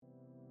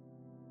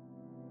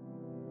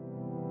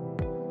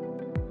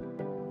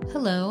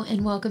Hello,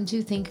 and welcome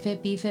to Think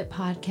Fit, Be Fit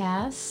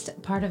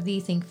podcast, part of the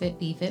Think Fit,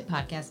 Be Fit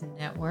podcast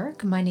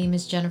network. My name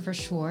is Jennifer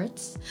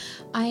Schwartz.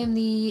 I am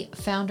the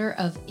founder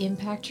of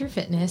Impact Your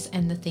Fitness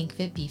and the Think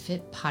Fit, Be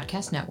Fit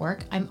podcast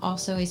network. I'm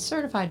also a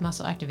certified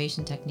muscle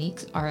activation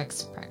techniques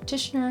RX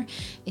practitioner,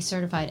 a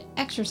certified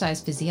exercise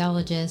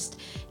physiologist,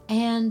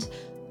 and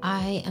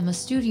I am a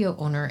studio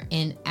owner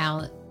in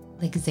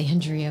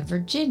Alexandria,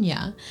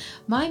 Virginia.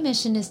 My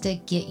mission is to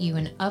get you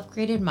an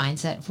upgraded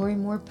mindset for a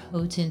more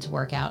potent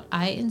workout.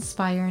 I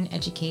inspire and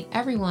educate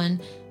everyone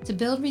to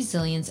build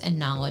resilience and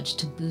knowledge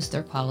to boost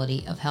their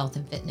quality of health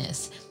and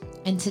fitness.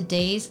 And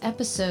today's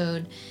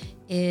episode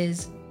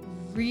is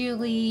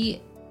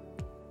really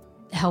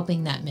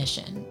helping that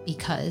mission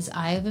because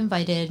I have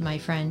invited my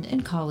friend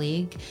and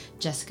colleague,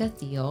 Jessica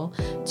Thiel,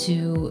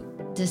 to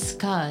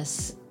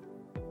discuss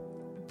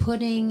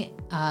putting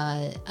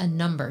a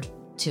number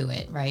to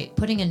it, right?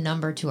 Putting a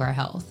number to our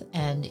health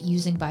and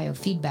using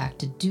biofeedback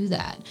to do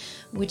that,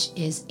 which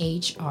is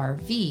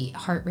HRV,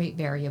 heart rate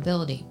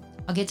variability.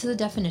 I'll get to the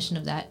definition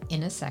of that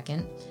in a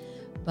second,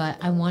 but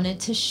I wanted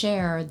to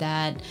share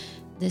that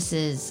this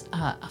is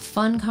a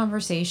fun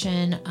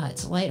conversation.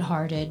 It's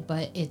lighthearted,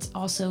 but it's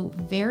also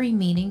very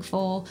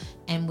meaningful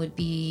and would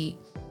be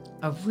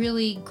a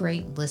really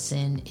great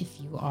listen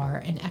if you are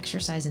an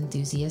exercise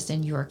enthusiast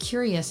and you're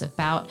curious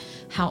about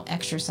how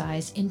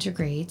exercise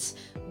integrates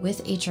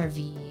with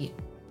HRV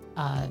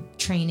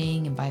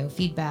training and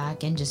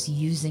biofeedback and just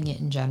using it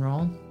in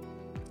general,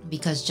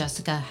 because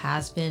Jessica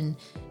has been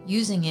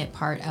using it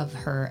part of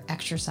her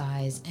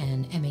exercise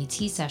and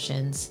MAT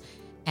sessions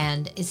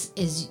and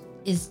is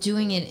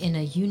doing it in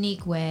a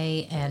unique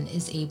way and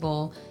is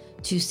able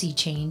to see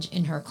change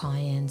in her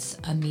clients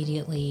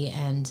immediately,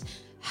 and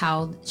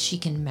how she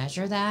can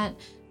measure that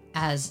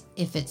as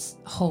if it's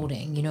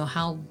holding,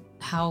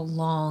 how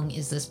long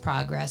is this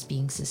progress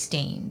being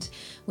sustained?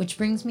 Which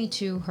brings me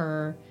to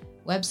her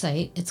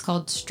website. It's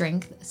called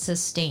Strength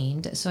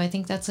Sustained. So I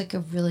think that's like a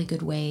really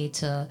good way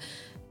to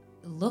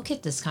look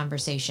at this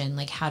conversation.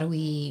 Like, how do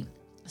we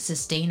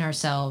sustain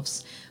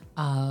ourselves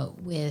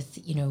with,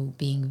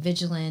 being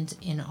vigilant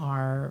in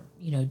our,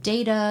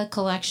 data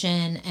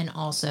collection, and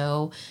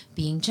also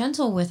being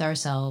gentle with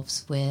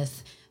ourselves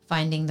with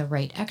finding the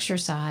right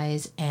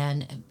exercise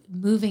and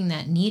moving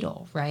that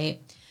needle, right?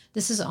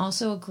 This is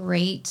also a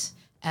great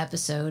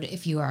episode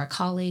if you are a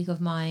colleague of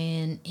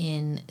mine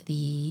in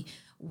the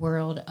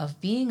world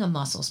of being a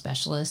muscle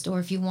specialist, or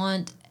if you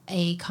want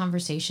a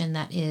conversation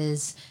that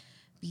is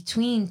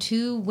between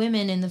two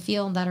women in the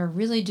field that are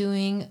really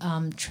doing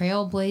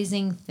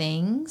trailblazing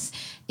things.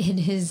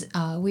 It is,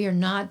 we are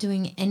not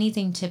doing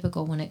anything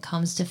typical when it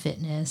comes to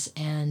fitness.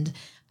 And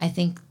I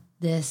think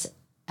this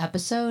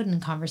episode and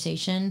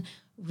conversation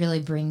really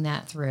bring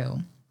that through.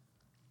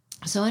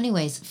 So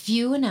anyways,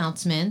 few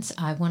announcements.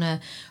 I want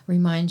to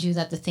remind you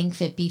that the Think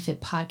Fit, Be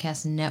Fit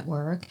podcast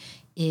network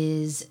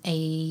is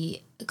a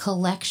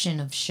collection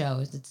of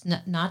shows. It's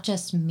not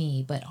just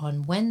me, but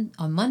on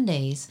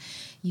Mondays,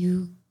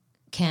 you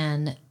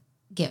can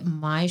get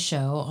my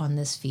show on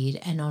this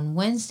feed. And on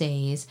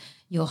Wednesdays,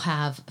 you'll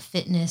have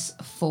Fitness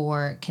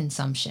for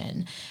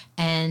Consumption.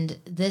 And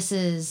this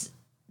is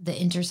the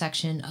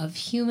intersection of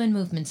human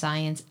movement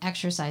science,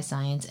 exercise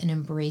science, and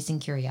embracing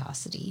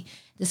curiosity.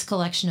 This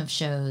collection of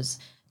shows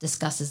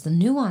discusses the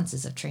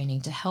nuances of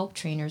training to help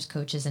trainers,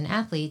 coaches, and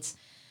athletes,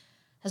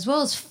 as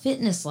well as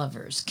fitness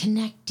lovers,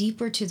 connect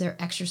deeper to their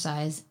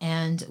exercise.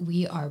 And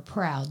we are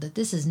proud that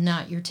this is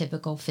not your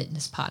typical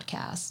fitness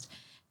podcast.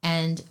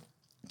 And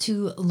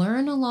to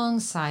learn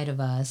alongside of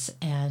us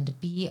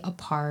and be a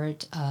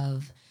part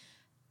of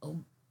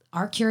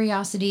our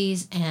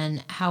curiosities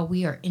and how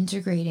we are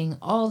integrating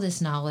all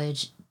this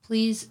knowledge,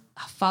 please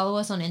follow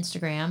us on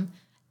Instagram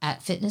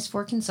at Fitness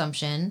for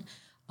Consumption,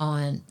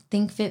 on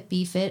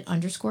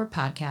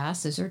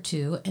ThinkFitBeFit_podcast. Those are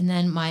two. And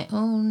then my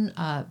own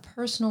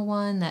personal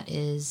one that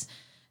is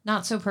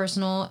not so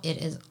personal.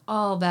 It is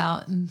all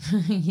about,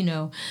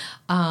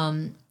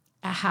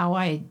 how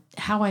I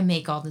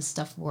make all this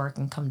stuff work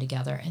and come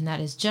together. And that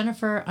is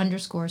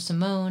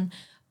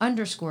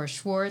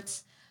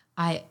Jennifer_Simone_Schwartz.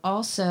 I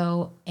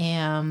also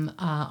am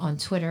on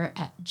Twitter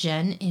at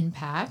Jen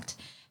Impact,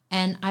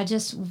 and I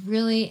just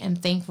really am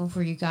thankful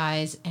for you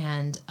guys,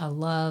 and I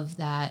love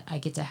that I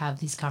get to have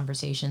these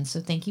conversations.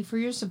 So thank you for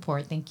your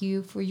support. Thank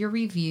you for your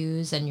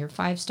reviews and your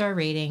 5-star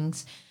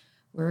ratings.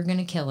 We're going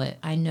to kill it.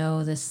 I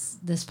know this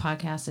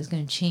podcast is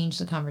going to change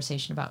the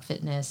conversation about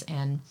fitness,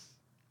 and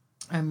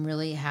I'm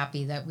really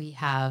happy that we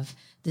have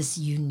this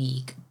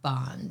unique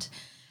bond.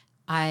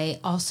 I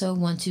also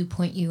want to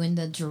point you in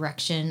the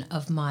direction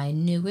of my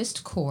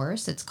newest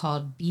course. It's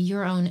called Be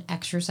Your Own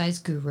Exercise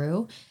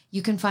Guru.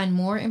 You can find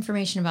more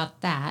information about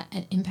that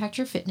at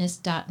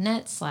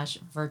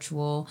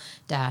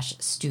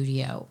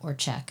impactyourfitness.net/virtual-studio, or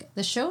check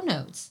the show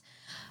notes.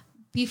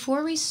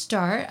 Before we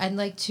start, I'd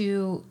like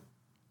to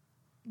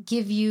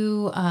give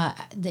you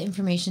the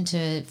information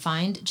to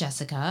find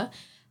Jessica,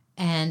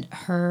 and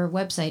her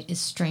website is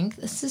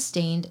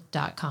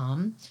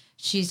strengthsustained.com.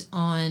 She's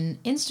on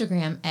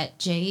Instagram at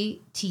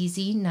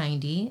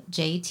JTeezy90,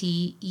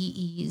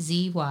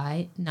 JTEEZY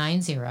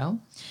 90.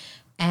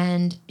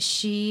 And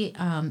she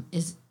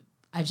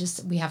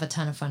we have a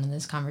ton of fun in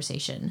this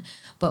conversation.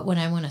 But what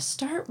I want to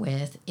start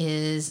with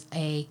is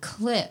a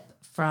clip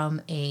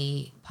from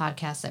a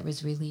podcast that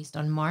was released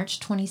on March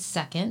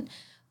 22nd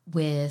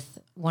with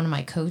one of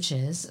my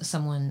coaches,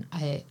 someone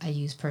I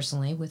use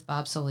personally, with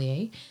Bob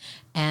Solier.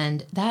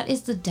 And that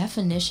is the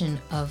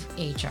definition of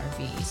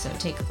HRV. So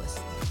take a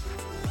listen.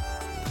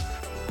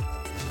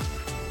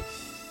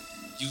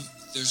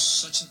 There's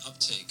such an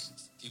uptake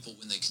for people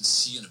when they can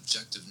see an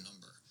objective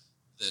number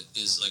that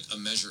is like a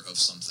measure of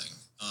something.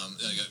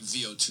 I got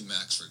VO2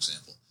 max, for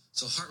example.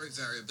 So heart rate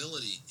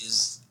variability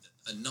is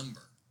a number,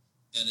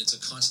 and it's a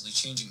constantly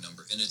changing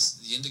number, and it's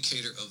the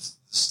indicator of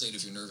the state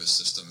of your nervous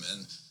system.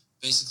 And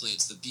basically,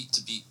 it's the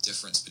beat-to-beat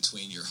difference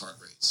between your heart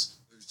rates,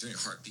 or between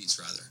your heartbeats,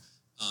 rather.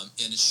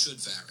 And it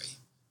should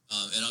vary.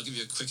 And I'll give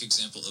you a quick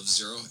example of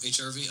zero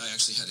HRV. I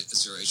actually had a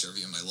zero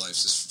HRV in my life.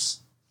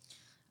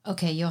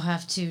 Okay, you'll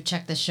have to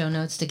check the show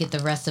notes to get the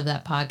rest of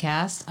that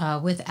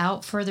podcast.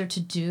 Without further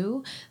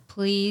ado,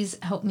 please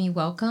help me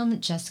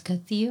welcome Jessica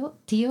Thiel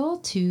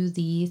to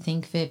the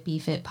Think Fit, Be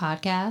Fit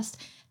podcast.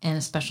 And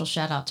a special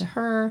shout out to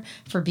her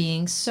for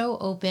being so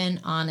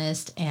open,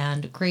 honest,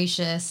 and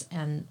gracious,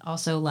 and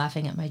also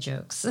laughing at my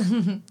jokes.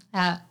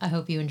 I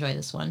hope you enjoy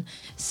this one.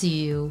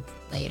 See you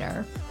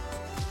later.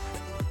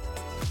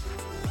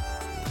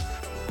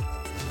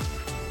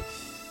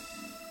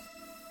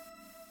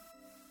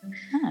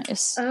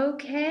 Nice.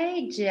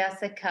 Okay,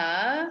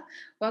 Jessica,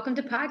 welcome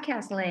to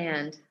Podcast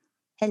Land.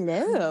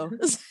 Hello.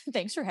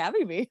 Thanks for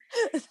having me.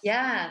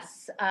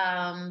 Yes.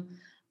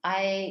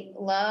 I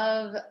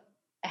love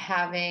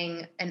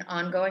having an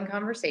ongoing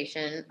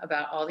conversation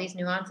about all these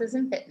nuances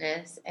in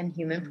fitness and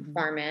human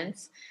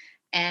performance.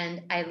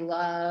 And I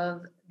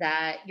love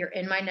that you're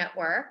in my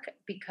network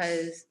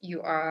because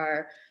you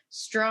are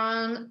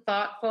strong,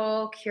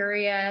 thoughtful,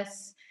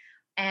 curious,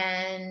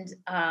 and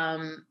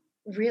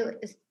really,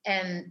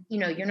 and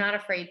you're not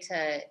afraid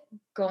to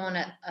go on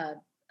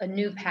a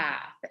new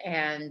path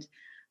and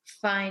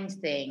find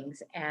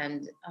things.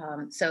 And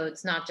so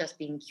it's not just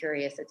being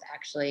curious, it's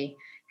actually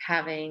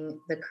having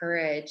the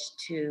courage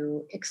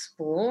to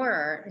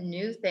explore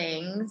new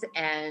things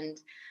and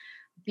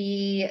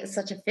be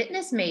such a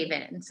fitness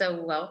maven.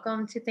 So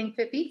welcome to Think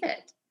Fit, Be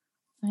Fit.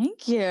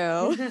 Thank you.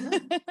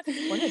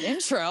 What an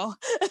intro.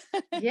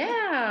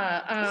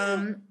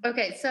 Yeah.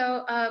 Okay.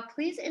 So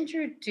please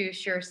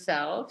introduce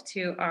yourself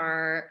to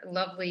our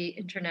lovely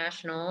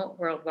international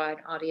worldwide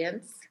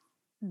audience.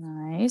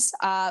 Nice.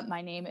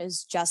 My name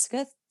is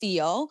Jessica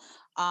Thiel.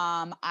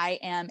 I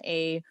am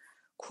a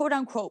quote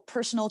unquote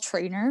personal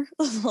trainer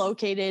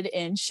located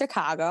in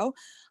Chicago.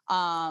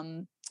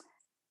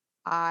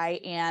 I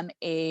am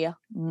a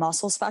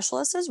muscle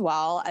specialist as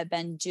well. I've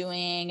been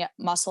doing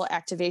muscle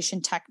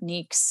activation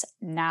techniques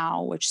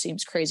now, which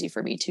seems crazy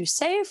for me to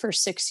say, for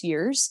 6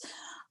 years.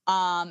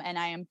 And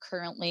I am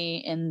currently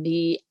in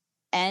the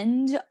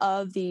end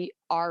of the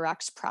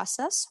RX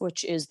process,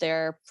 which is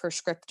their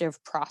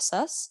prescriptive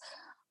process,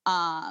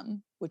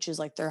 which is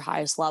like their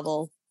highest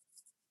level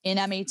in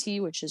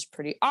MAT, which is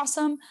pretty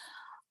awesome.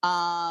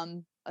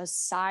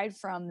 Aside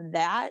from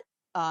that,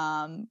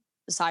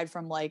 aside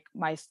from like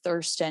my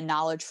thirst and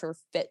knowledge for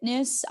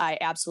fitness, I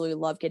absolutely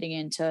love getting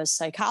into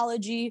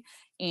psychology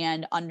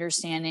and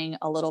understanding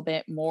a little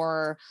bit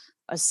more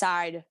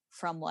aside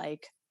from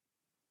like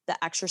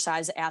the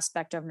exercise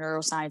aspect of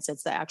neuroscience.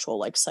 It's the actual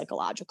like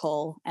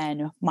psychological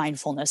and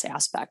mindfulness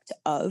aspect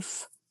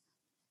of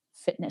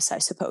fitness, I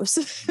suppose.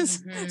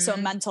 Mm-hmm. So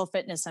mental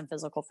fitness and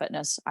physical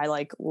fitness, I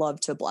like love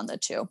to blend the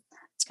two.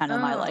 It's kind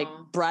of my like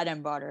bread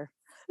and butter.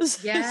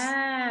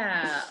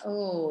 Yeah.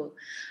 Oh,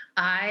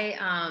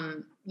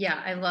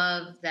 I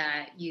love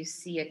that you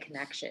see a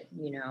connection,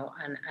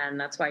 and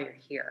that's why you're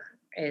here.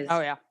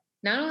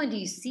 Not only do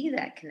you see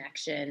that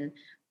connection,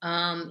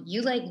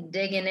 you like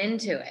digging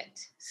into it.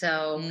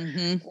 So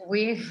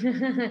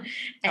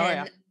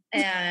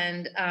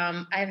and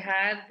I've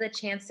had the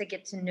chance to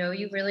get to know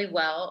you really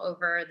well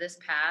over this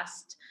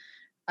past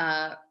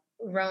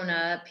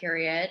Rona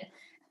period.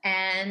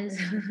 And,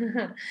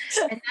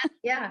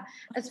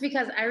 that's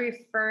because I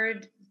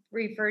referred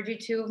you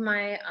to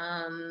my,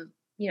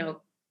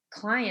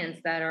 clients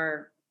that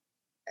are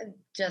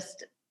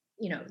just,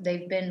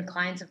 they've been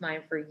clients of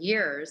mine for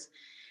years.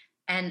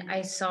 And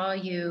I saw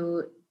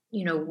you,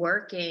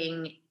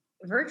 working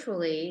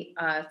virtually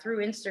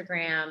through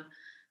Instagram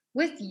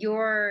with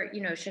your,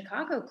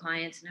 Chicago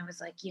clients. And I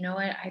was like, you know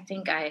what, I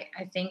think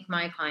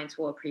my clients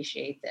will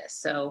appreciate this.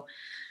 So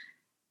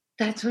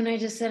that's when I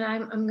just said,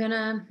 I'm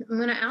gonna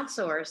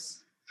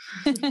outsource.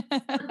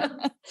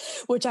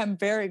 Which I'm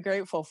very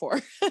grateful for.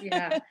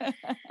 Yeah.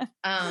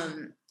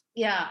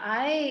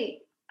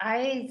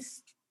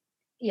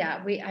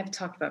 I've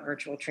talked about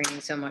virtual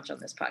training so much on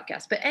this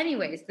podcast, but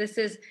anyways, this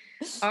is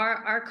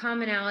our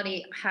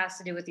commonality has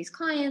to do with these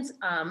clients,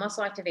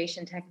 muscle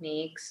activation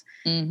techniques.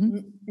 Mm-hmm.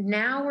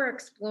 Now we're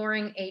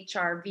exploring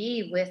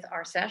HRV with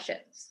our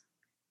sessions.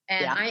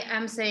 And I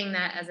am saying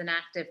that as an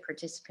active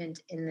participant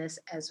in this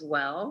as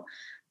well.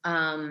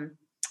 I'm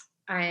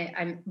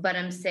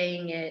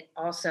saying it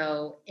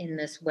also in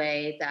this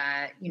way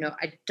that,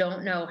 I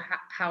don't know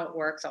how it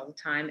works all the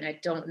time. And I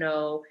don't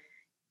know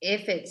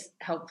if it's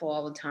helpful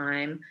all the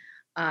time.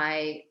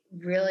 I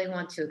really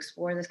want to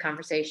explore this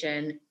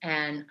conversation.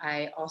 And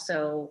I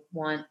also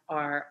want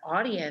our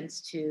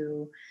audience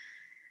to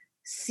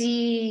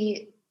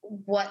see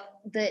what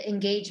the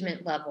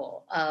engagement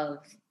level of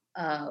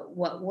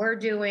what we're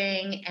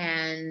doing,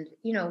 and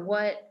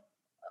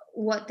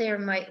what there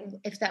might,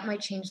 if that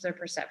might change their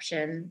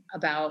perception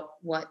about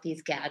what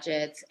these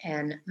gadgets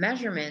and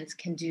measurements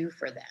can do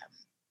for them.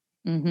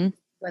 Mm-hmm.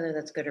 Whether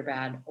that's good or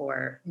bad,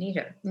 or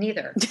neither.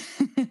 We're,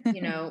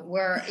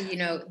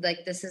 like,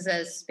 this is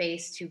a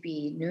space to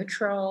be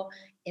neutral,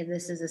 and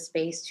this is a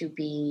space to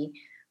be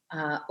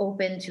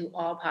open to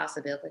all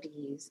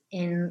possibilities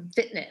in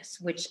fitness,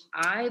 which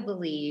I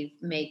believe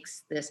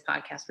makes this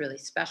podcast really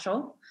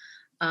special.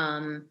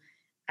 I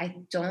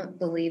don't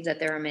believe that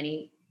there are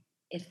many,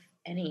 if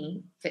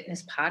any,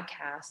 fitness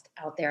podcast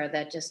out there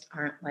that just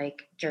aren't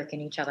like jerking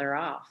each other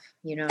off.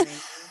 You know what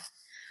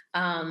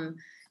I mean?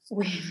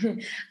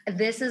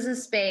 This is a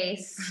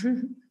space.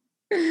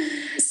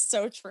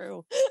 So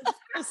true.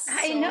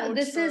 I know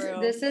this is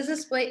a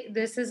space.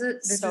 This is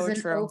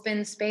an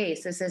open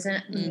space. This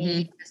isn't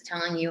me just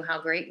telling you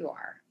how great you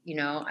are.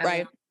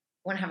 I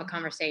want to have a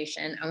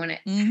conversation. I want to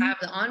have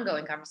the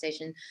ongoing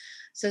conversation.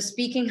 So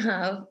speaking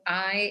of,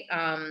 I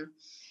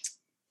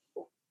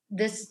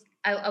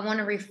want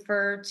to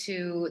refer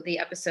to the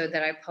episode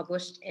that I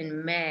published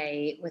in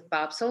May with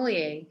Bob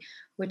Solier,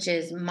 which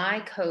is my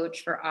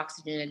coach for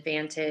Oxygen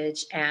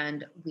Advantage.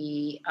 And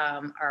we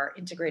are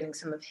integrating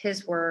some of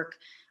his work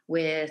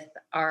with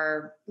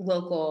our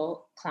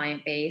local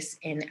client base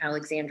in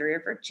Alexandria,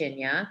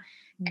 Virginia.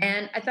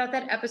 And I thought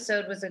that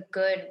episode was a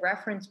good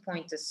reference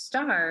point to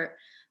start,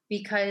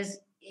 because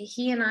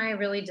he and I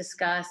really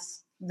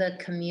discuss the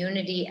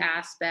community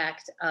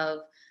aspect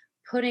of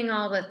putting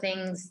all the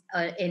things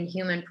in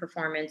human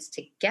performance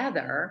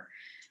together,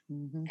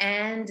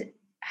 and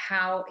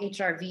how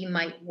HRV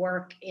might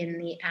work in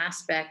the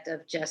aspect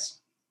of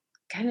just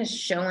kind of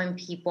showing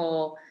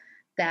people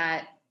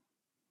that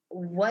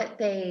what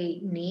they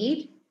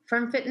need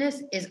from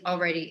fitness is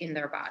already in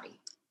their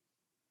body.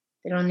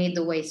 They don't need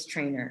the waist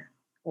trainer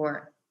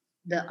or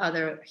the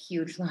other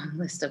huge long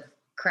list of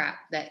crap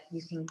that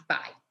you can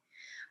buy.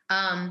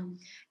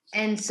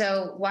 And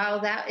so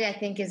while that, I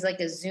think, is like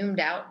a zoomed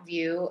out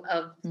view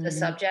of the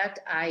subject,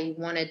 I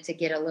wanted to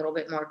get a little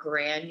bit more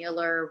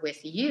granular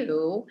with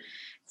you.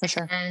 For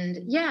sure.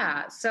 And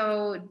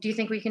so do you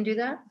think we can do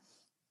that?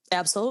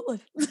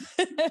 Absolutely.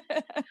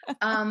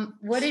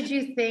 What did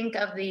you think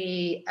of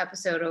the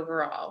episode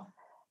overall?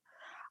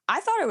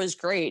 I thought it was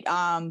great.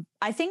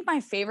 I think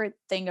my favorite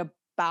thing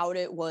about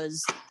it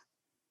was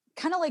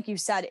kind of like you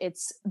said,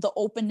 it's the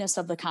openness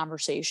of the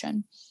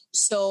conversation.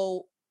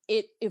 So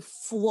it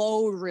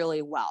flowed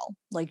really well.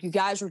 Like, you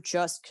guys were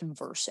just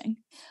conversing,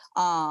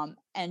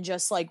 and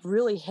just like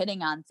really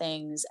hitting on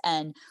things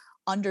and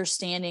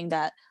understanding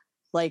that,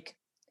 like,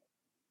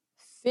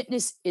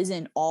 fitness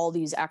isn't all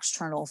these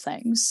external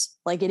things.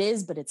 Like, it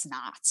is, but it's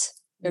not.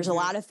 There's a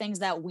lot of things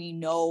that we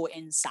know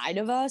inside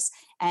of us,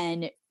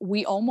 and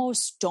we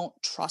almost don't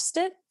trust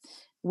it,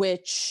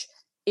 which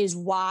is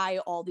why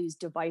all these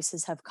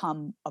devices have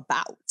come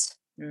about,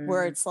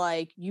 where it's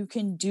like you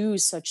can do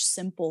such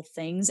simple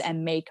things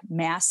and make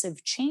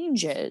massive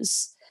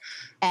changes.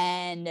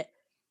 And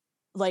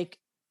like,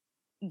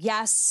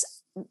 yes,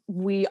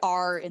 we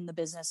are in the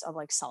business of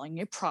like selling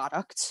a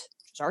product,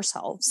 which is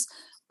ourselves,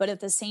 but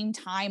at the same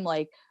time,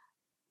 like,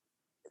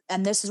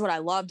 and this is what I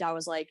loved, I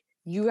was like,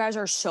 you guys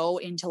are so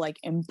into like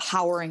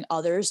empowering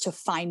others to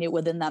find it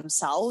within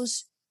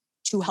themselves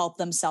to help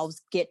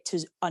themselves get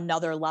to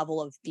another level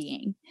of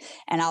being.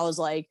 And I was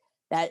like,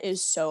 that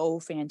is so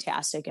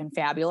fantastic and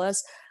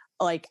fabulous.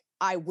 Like,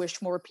 I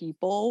wish more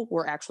people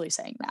were actually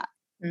saying that.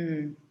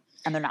 And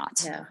they're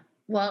not. Yeah.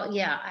 Well,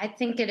 yeah, I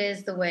think it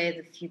is the way of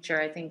the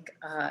future. I think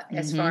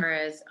as far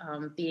as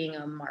being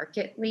a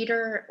market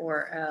leader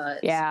or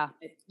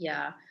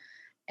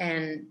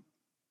and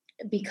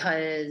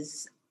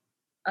because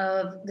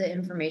of the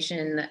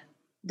information,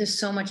 there's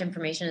so much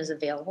information is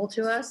available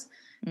to us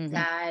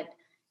that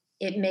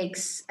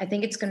I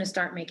think it's going to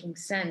start making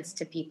sense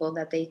to people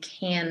that they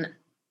can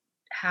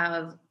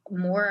have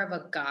more of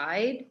a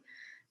guide.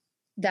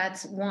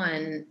 That's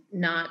one,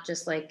 not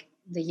just like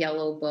the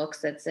yellow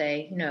books that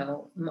say,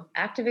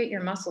 activate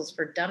your muscles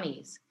for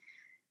dummies,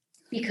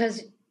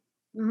 because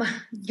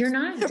you're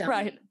not a dummy.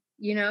 Right.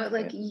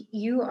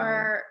 You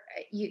are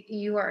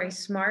a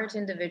smart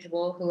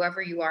individual,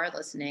 whoever you are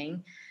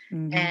listening.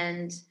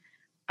 And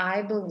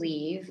I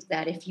believe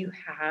that if you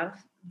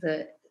have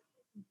the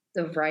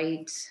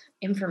right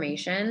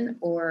information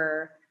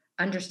or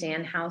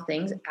understand how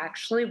things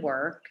actually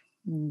work,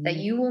 that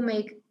you will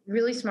make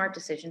really smart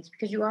decisions,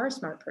 because you are a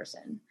smart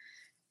person.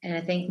 And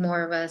I think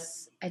more of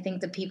us, I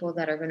think the people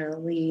that are going to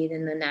lead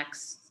in the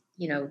next,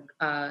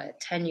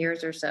 10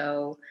 years or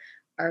so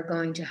are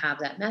going to have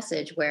that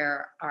message,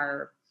 where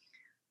our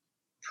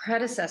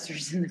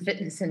predecessors in the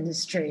fitness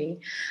industry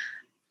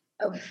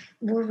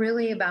were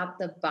really about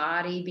the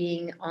body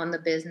being on the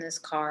business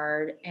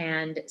card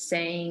and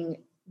saying,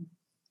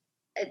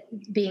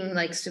 being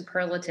like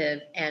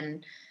superlative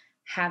and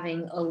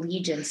having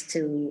allegiance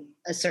to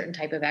a certain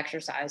type of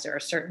exercise or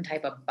a certain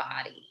type of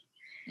body.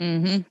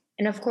 Mm-hmm.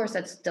 And of course,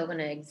 that's still going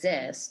to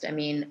exist. I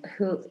mean,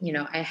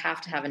 I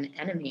have to have an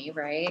enemy,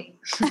 right?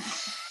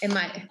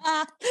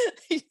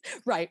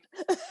 Right.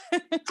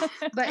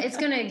 But it's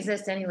going to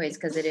exist anyways,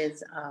 because it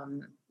is,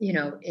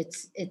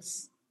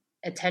 it's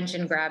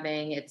attention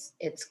grabbing.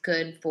 It's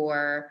good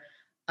for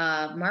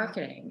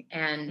marketing.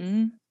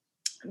 And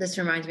this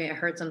reminds me, I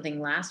heard something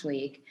last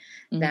week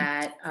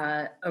that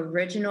the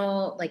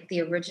original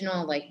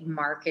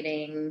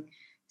marketing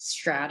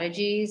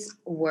strategies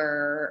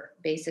were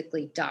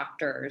basically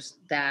doctors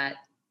that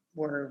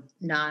were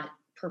not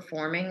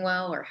performing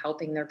well or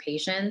helping their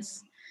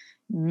patients.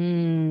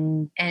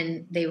 And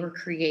they were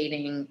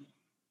creating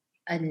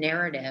a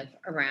narrative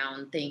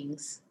around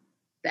things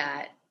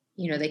that,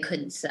 they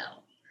couldn't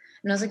sell.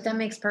 And I was like, that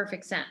makes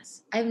perfect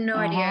sense. I have no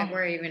idea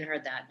where I even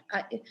heard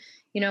that.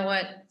 You know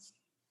what?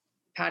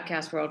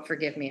 Podcast world,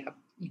 forgive me.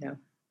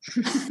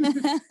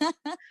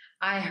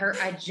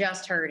 I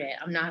just heard it.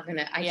 I'm not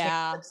gonna. I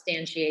can't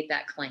substantiate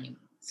that claim.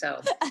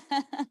 So,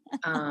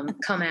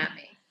 come at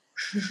me.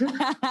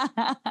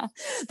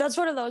 That's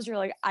one of those you're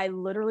like, I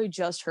literally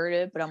just heard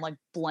it, but I'm like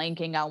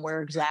blanking on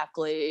where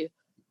exactly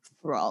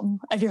from,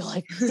 and you're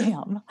like,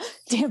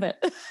 damn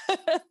it.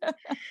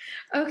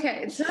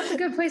 Okay, so that's a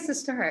good place to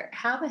start.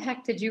 How the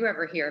heck did you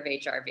ever hear of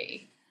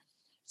HRV?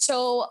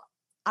 So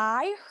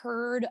I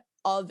heard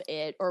of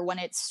it, or when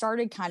it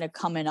started kind of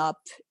coming up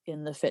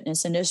in the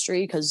fitness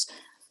industry, because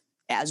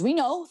as we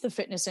know, the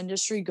fitness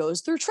industry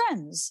goes through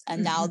trends,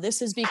 and now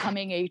this is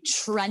becoming a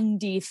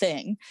trendy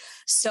thing.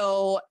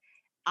 So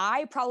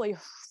I probably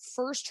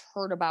first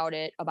heard about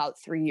it about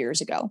 3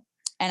 years ago,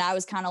 and I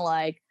was kind of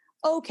like,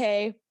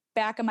 okay,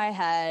 back of my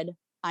head,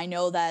 I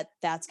know that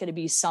that's going to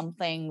be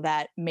something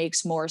that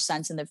makes more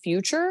sense in the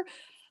future,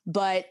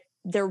 but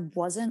there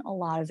wasn't a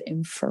lot of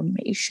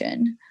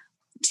information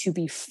to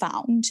be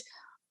found.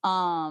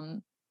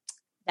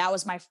 That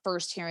was my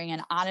first hearing.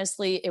 And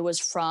honestly, it was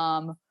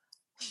from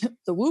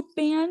the Whoop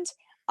band,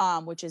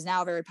 which is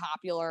now very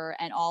popular.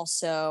 And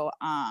also,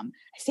 I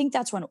think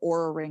that's when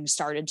Oura Ring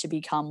started to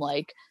become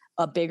like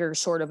a bigger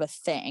sort of a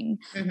thing.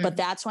 But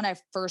that's when I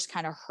first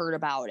kind of heard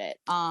about it.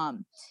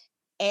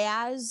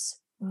 As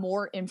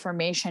more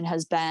information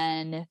has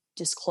been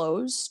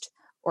disclosed,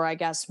 or I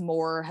guess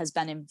more has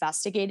been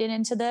investigated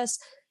into this,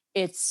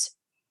 it's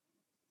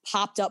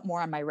popped up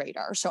more on my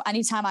radar. So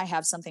anytime I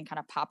have something kind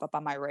of pop up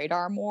on my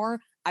radar more,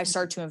 I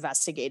start to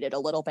investigate it a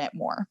little bit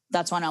more.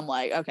 That's when I'm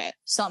like, okay,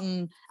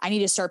 I need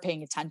to start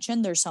paying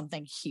attention. There's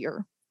something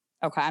here.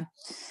 Okay.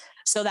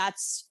 So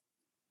that's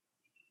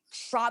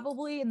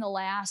probably in the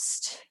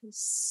last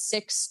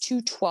 6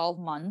 to 12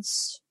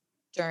 months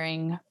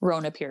during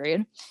Rona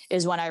period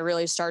is when I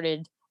really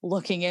started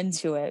looking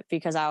into it,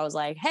 because I was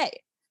like, hey,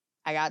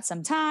 I got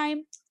some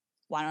time.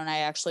 Why don't I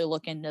actually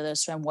look into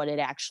this and what it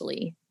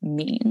actually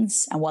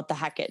means and what the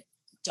heck it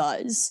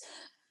does?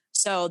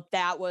 So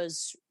that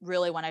was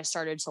really when I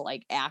started to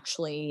like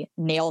actually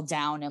nail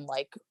down and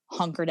like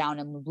hunker down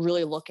and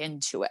really look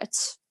into it.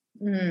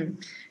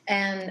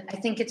 And I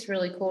think it's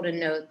really cool to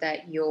note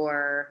that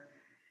your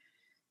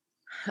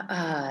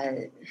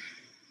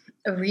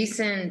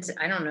recent,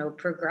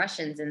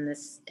 progressions in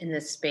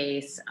this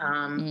space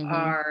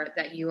are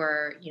that you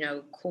are,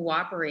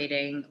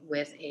 cooperating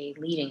with a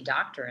leading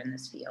doctor in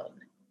this field.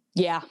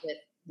 Yeah. With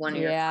one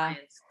of your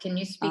clients. Can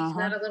you speak to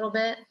that a little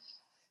bit?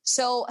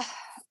 So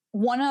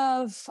one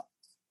of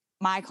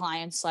my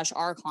clients /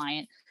 our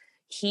client,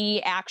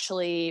 he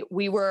actually,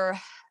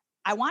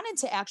 I wanted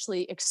to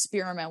actually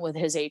experiment with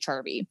his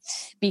HRV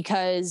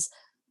because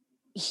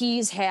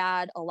he's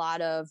had a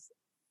lot of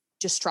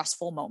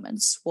distressful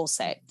moments, we'll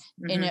say,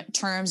 in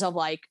terms of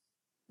like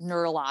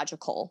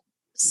neurological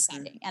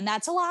setting. And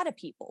that's a lot of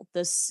people.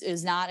 This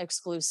is not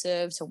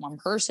exclusive to one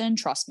person.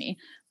 Trust me.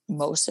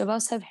 Most of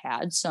us have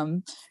had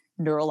some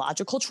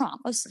neurological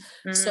traumas.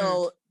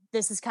 So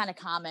this is kind of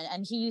common.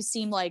 And he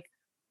seemed like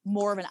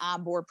more of an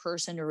onboard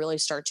person to really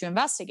start to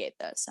investigate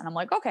this. And I'm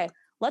like, okay,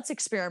 let's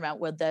experiment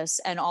with this.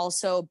 And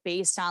also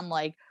based on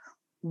like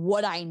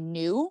what I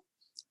knew,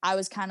 I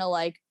was kind of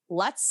like,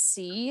 let's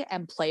see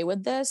and play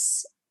with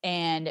this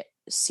and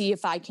see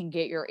if I can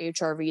get your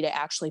HRV to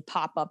actually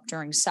pop up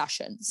during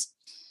sessions.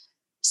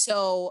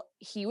 So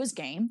he was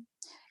game.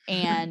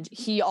 And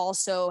he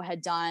also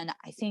had done,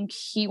 I think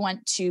he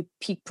went to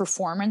Peak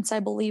Performance,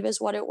 I believe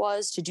is what it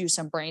was, to do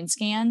some brain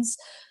scans.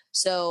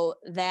 So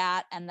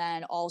that, and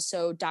then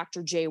also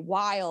Dr. Jay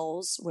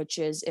Wiles, which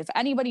is, if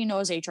anybody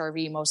knows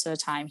HRV, most of the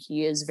time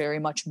he is very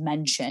much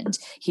mentioned.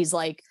 He's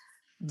like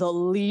the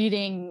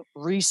leading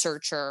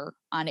researcher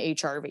on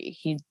HRV.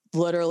 He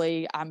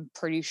literally, I'm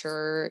pretty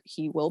sure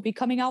he will be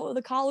coming out with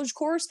a college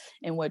course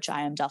in which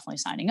I am definitely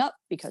signing up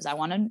because I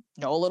want to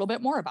know a little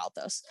bit more about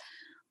this.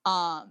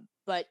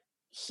 But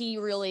he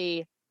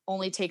really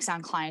only takes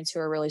on clients who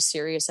are really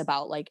serious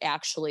about like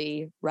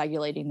actually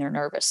regulating their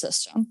nervous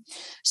system.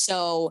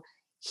 So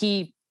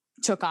he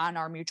took on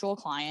our mutual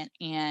client,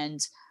 and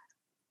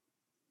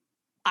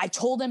I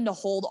told him to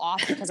hold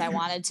off because I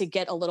wanted to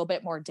get a little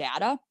bit more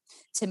data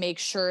to make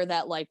sure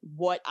that like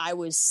what I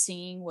was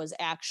seeing was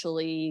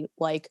actually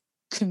like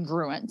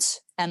congruent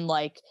and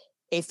like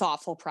a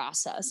thoughtful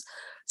process.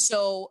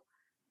 So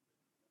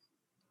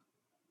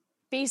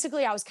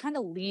basically I was kind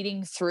of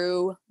leading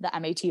through the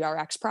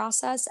MATRX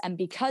process. And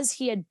because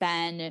he had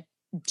been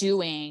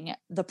doing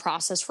the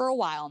process for a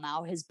while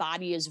now, his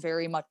body is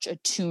very much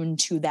attuned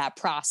to that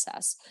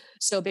process.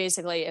 So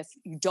basically, if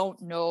you don't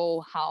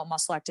know how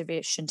muscle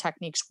activation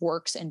techniques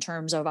works in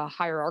terms of a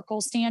hierarchical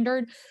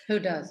standard, who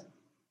does?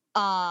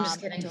 I'm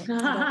just kidding. I don't know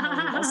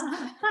who does.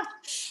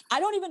 I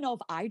don't even know if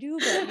I do,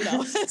 but you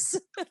know,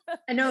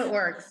 I know it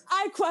works.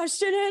 I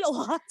question it a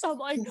lot. So I'm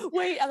like,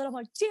 wait, and then I'm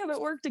like, damn, it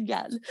worked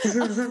again.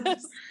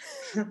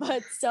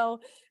 But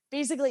so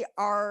basically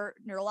our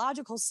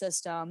neurological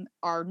system,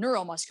 our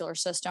neuromuscular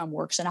system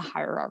works in a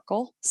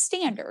hierarchical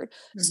standard.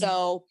 Mm-hmm.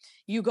 So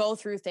you go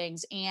through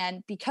things,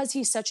 and because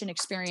he's such an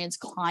experienced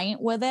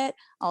client with it,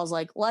 I was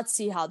like, let's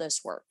see how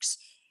this works.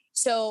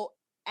 So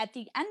at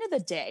the end of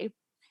the day,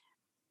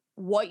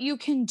 what you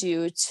can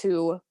do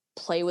to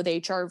play with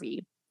HRV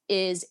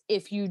is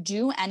if you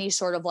do any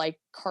sort of like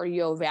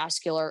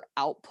cardiovascular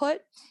output,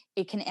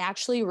 it can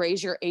actually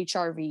raise your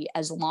HRV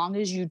as long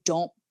as you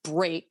don't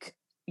break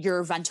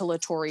your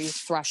ventilatory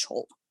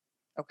threshold.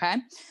 Okay.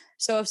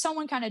 So if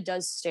someone kind of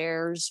does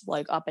stairs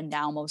like up and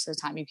down, most of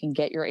the time you can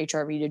get your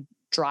HRV to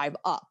drive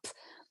up.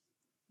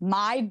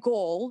 My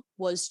goal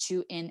was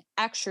to, in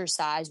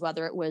exercise,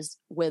 whether it was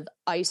with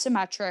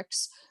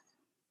isometrics,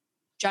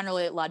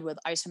 generally it led with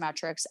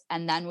isometrics,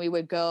 and then we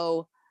would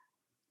go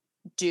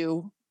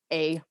do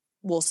a,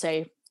 we'll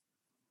say,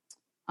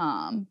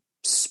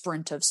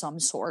 sprint of some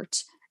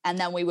sort. And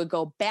then we would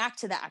go back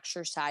to the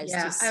exercise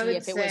to see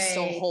if it was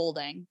still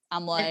holding.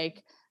 I'm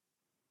like,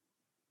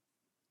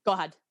 go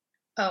ahead.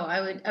 Oh,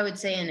 I would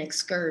say an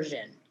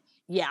excursion.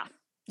 Yeah.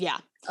 Yeah.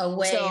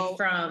 Away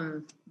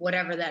from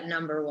whatever that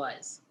number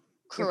was.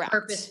 Correct.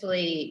 You're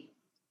purposefully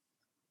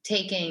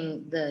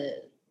taking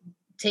the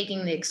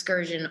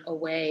excursion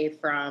away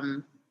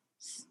from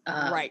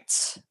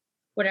right.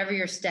 Whatever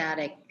your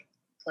static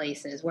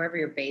place is, wherever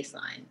your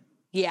baseline.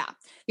 Yeah.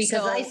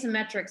 Because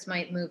isometrics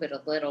might move it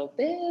a little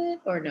bit,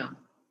 or no?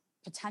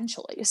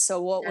 Potentially. So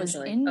what was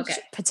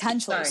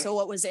potentially. Sorry. So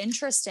what was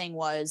interesting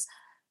was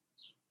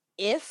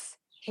if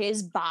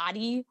his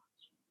body,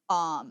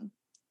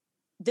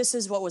 this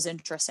is what was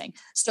interesting.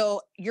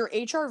 So your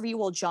HRV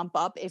will jump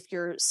up if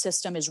your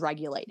system is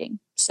regulating.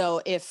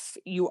 So if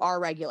you are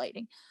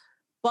regulating,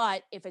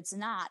 but if it's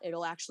not,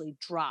 it'll actually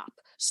drop.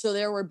 So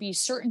there would be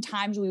certain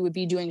times we would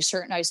be doing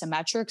certain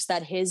isometrics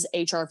that his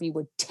HRV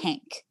would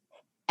tank.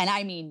 And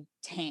I mean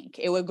tank.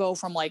 It would go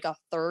from like a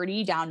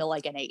 30 down to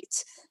like an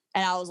 8.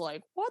 And I was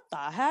like, what the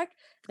heck?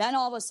 Then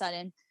all of a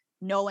sudden,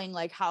 knowing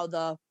like how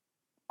the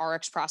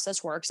RX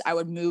process works, I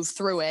would move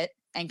through it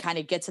and kind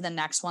of get to the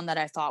next one that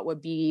I thought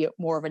would be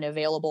more of an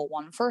available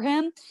one for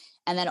him.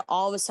 And then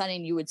all of a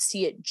sudden you would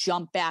see it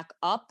jump back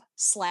up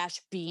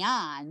 /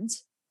 beyond.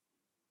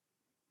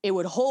 It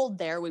would hold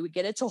there. We would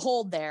get it to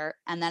hold there.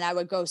 And then I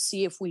would go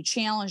see if we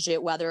challenged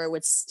it, whether it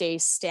would stay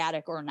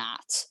static or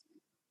not.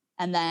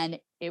 And then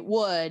it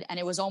would. And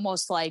it was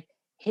almost like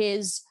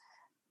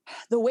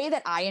the way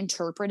that I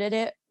interpreted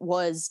it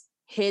was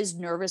his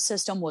nervous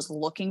system was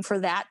looking for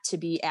that to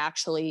be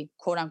actually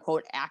quote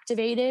unquote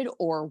activated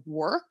or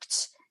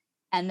worked.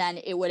 And then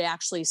it would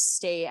actually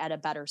stay at a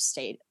better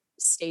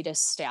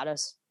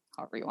status,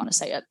 however you want to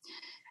say it,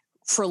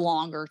 for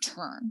longer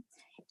term.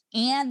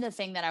 And the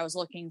thing that I was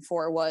looking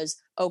for was,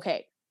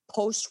 okay,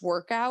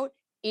 post-workout,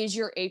 is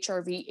your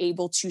HRV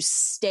able to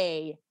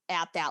stay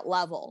at that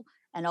level?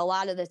 And a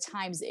lot of the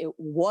times it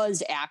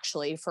was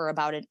actually for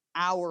about an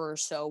hour or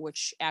so,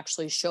 which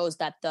actually shows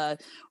that the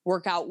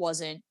workout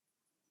wasn't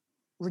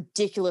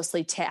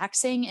ridiculously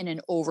taxing in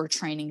an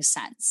overtraining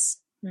sense,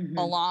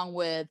 along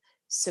with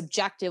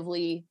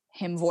subjectively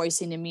him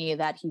voicing to me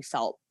that he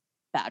felt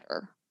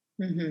better.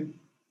 Mm-hmm.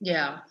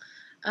 Yeah.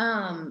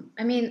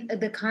 I mean,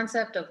 the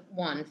concept of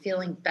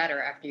feeling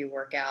better after you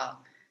work out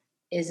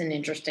is an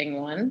interesting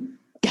one.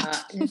 Yeah.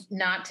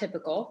 Not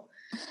typical.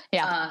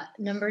 Yeah.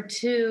 Number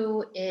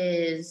 2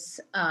 is,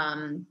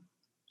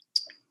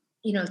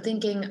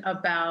 thinking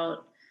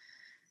about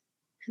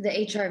the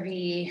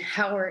HRV,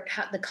 how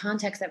the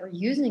context that we're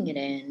using it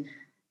in.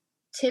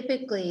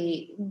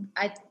 Typically,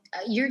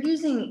 you're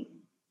using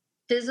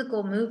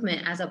physical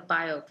movement as a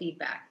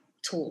biofeedback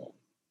tool.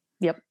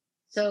 Yep.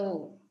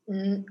 So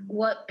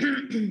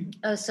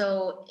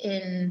so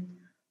in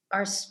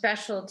our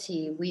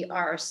specialty, we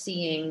are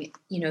seeing,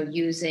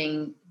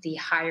 using the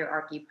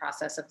hierarchy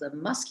process of the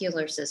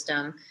muscular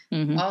system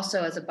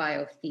also as a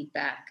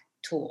biofeedback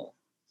tool.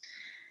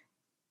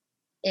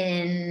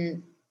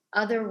 In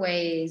other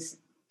ways,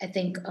 I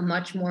think a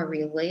much more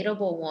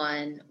relatable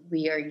one,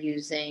 we are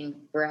using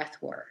breath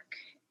work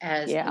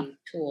as Yeah. a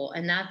tool.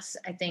 And that's,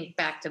 I think,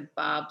 back to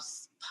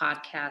Bob's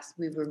podcast,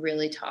 we were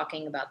really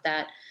talking about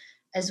that,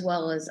 as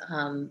well as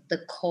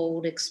the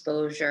cold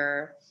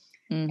exposure.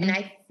 Mm-hmm. And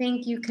I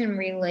think you can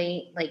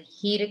relate like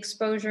heat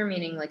exposure,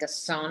 meaning like a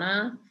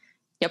sauna,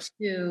 Yep.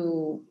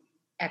 to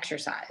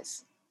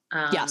exercise.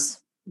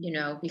 Yes. You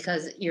know,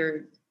 because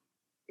you're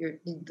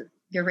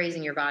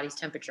raising your body's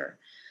temperature.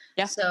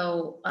 Yeah.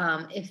 So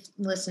if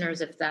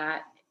listeners,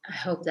 I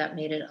hope that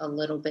made it a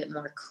little bit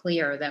more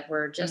clear that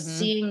we're just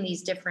seeing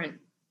these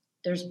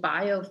there's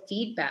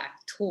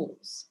biofeedback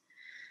tools.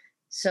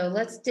 So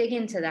let's dig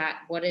into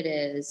that, what it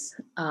is.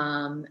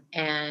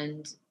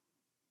 And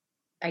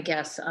I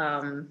guess,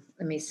 let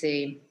me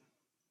see.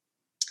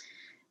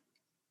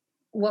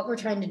 What we're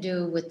trying to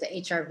do with the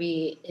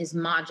HRV is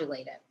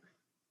modulate it.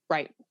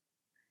 Right.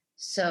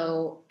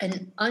 So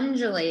an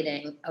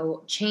undulating,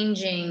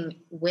 changing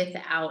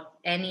without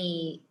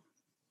any,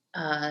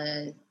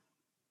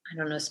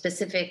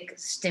 specific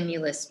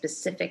stimulus,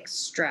 specific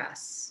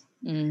stress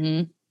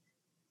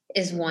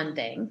is one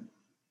thing.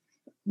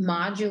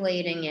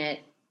 Modulating it,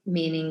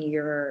 meaning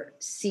you're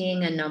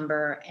seeing a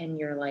number and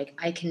you're like,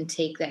 I can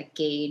take that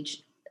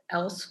gauge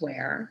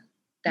elsewhere.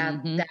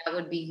 That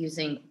would be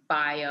using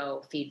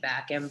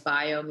biofeedback, and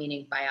bio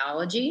meaning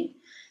biology.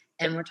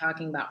 And we're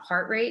talking about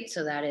heart rate.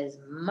 So that is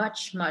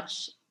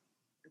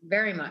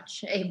very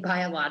much a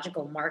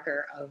biological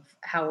marker of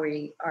how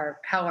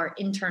our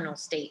internal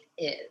state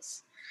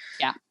is.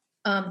 Yeah.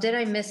 Did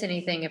I miss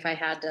anything if I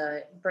had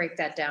to break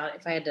that down,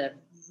 if I had to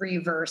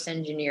reverse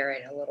engineer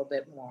it a little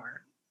bit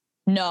more?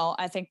 No,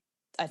 I think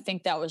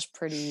that was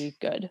pretty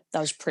good. That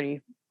was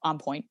pretty on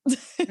point.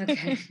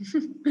 Okay.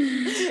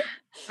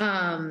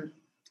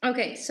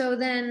 Okay. So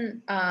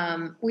then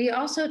we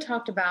also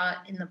talked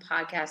about in the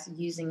podcast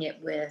using it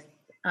with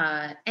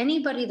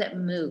anybody that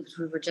moves.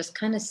 We were just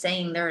kind of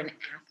saying they're an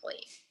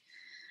athlete.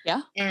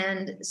 Yeah.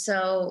 And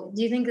so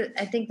do you think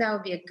I think that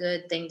would be a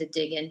good thing to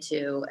dig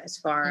into as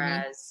far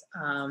as,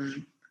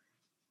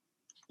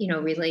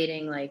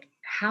 relating like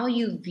how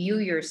you view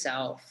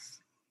yourself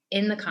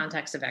in the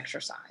context of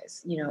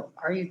exercise. You know,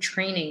 are you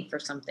training for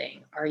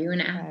something? Are you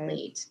an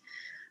athlete?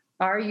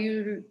 Are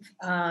you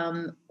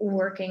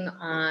working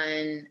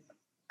on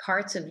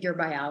parts of your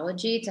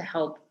biology to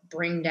help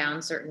bring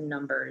down certain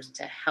numbers,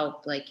 to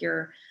help like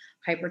your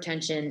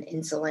hypertension,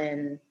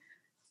 insulin,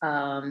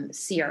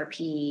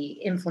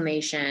 CRP,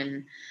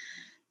 inflammation?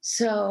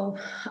 So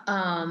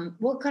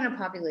what kind of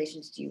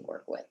populations do you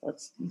work with?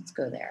 Let's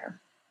go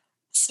there.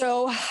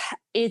 So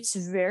it's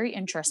very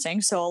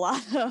interesting. So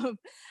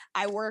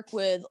I work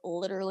with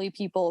literally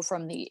people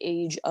from the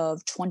age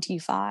of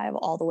 25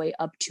 all the way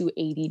up to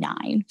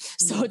 89.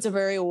 So it's a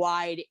very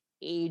wide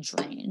age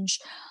range.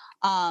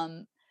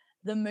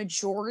 The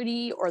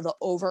majority or the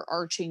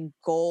overarching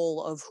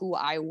goal of who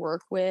I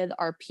work with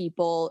are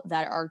people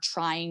that are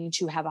trying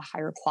to have a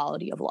higher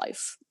quality of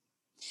life.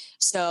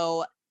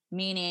 So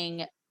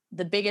meaning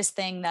the biggest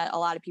thing that a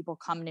lot of people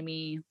come to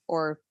me,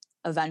 or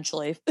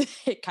eventually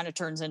it kind of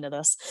turns into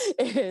this,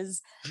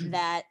 is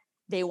that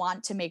they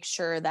want to make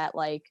sure that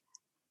like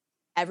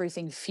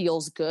everything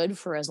feels good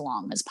for as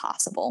long as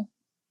possible.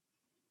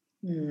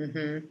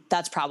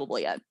 That's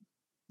probably it.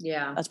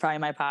 Yeah. That's probably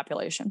my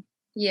population.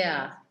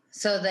 Yeah.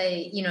 So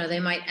they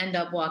might end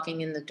up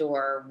walking in the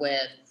door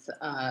with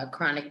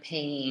chronic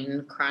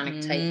pain,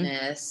 chronic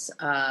tightness.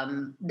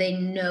 They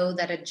know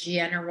that a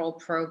general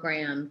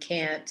program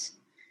can't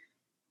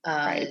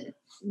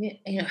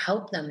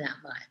help them that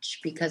much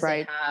because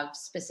they have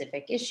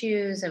specific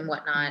issues and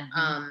whatnot.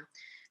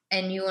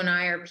 And you and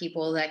I are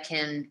people that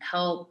can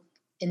help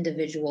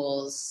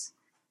individuals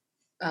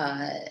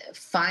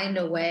find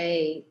a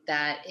way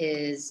that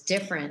is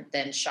different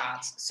than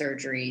shots,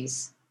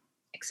 surgeries,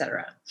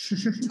 etc.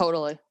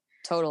 Totally.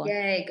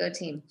 Yay, go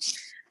team.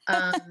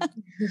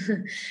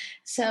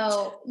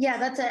 So yeah,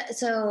 that's it.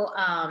 So,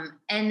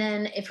 and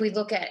then if we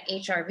look at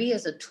HRV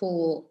as a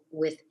tool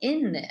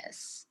within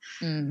this,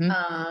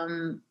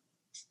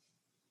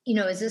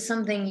 is this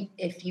something,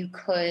 if you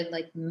could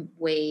like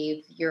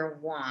wave your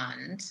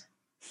wand,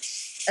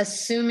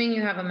 assuming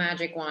you have a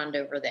magic wand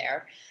over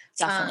there?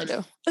 Definitely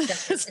do.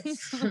 Definitely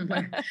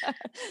somewhere.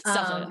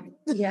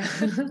 Yeah.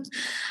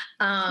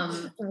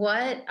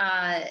 What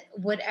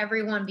would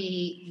everyone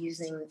be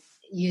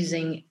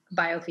using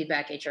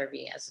biofeedback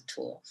HRV as a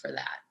tool for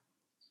that?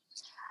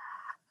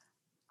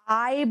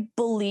 I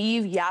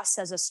believe yes,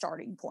 as a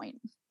starting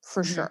point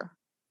for sure.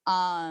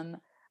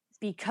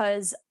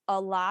 Because a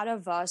lot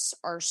of us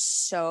are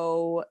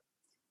so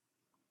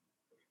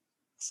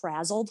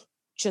frazzled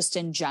just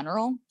in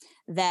general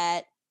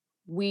that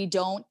we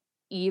don't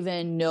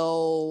even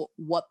know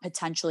what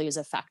potentially is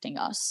affecting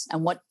us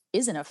and what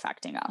isn't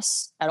affecting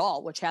us at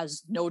all, which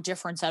has no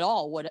difference at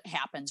all what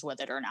happens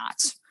with it or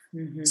not.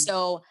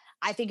 So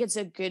I think it's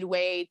a good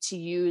way to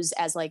use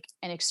as like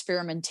an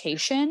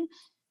experimentation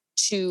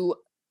to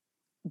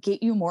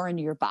get you more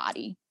into your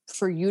body,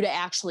 for you to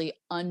actually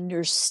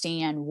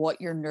understand what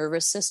your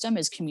nervous system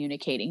is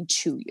communicating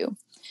to you.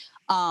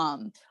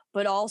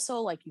 But also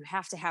like you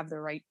have to have the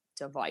right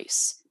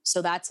device.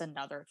 So that's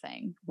another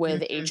thing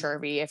with Mhm.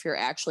 HRV, if you're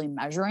actually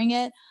measuring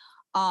it.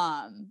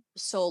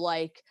 So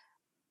like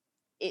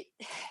it,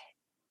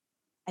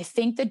 I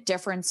think the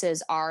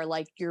differences are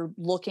like you're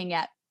looking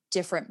at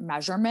different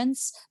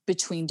measurements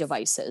between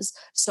devices.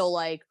 So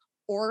like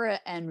Aura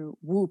and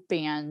Whoop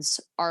bands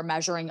are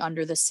measuring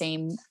under the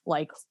same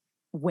like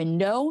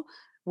window,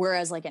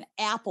 whereas like an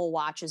Apple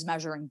Watch is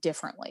measuring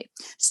differently.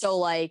 So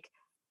like,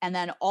 and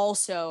then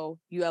also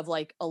you have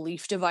like a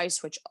Leaf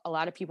device, which a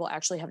lot of people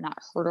actually have not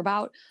heard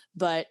about,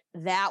 but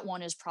that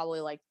one is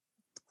probably like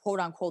quote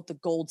unquote the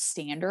gold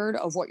standard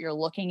of what you're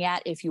looking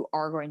at if you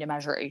are going to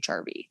measure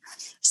HRV.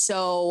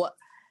 So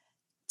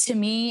to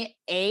me,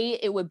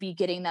 it would be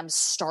getting them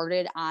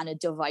started on a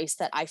device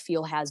that I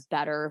feel has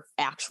better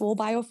actual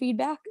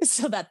biofeedback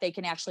so that they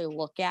can actually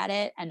look at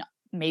it and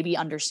maybe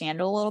understand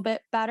it a little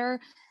bit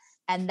better.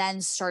 And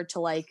then start to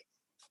like,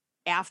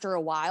 after a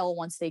while,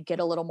 once they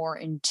get a little more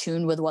in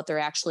tune with what they're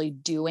actually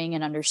doing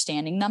and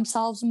understanding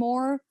themselves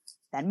more,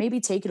 then maybe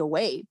take it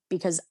away,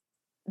 because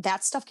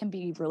that stuff can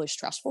be really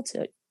stressful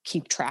to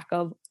keep track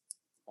of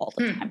all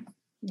the time.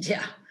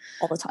 Yeah.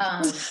 All the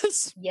time.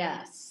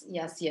 Yes.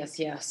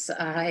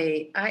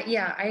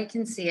 I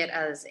can see it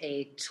as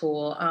a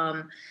tool.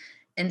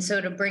 And so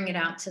to bring it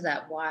out to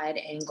that wide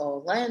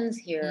angle lens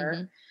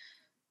here,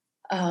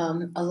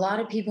 a lot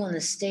of people in the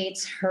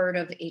States heard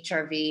of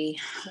HRV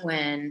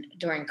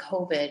during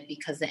COVID,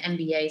 because the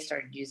NBA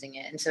started using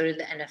it, and so did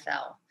the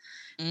NFL.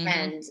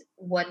 And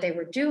what they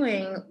were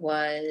doing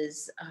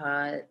was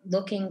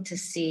looking to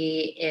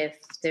see if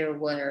there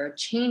were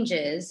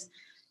changes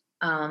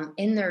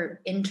in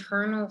their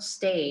internal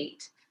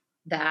state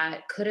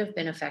that could have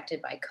been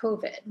affected by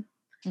COVID.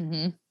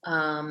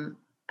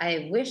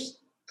 I wish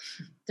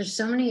there's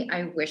so many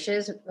I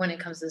wishes when it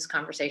comes to this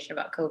conversation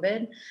about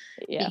COVID,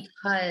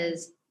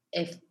 because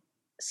if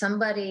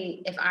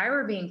I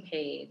were being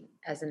paid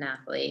as an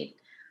athlete,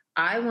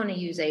 I want to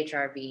use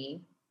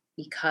HRV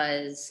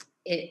because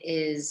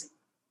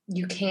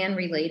you can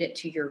relate it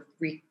to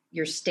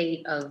your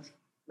state of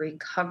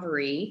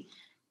recovery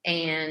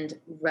and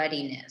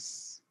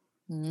readiness.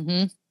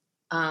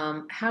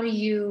 How do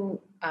you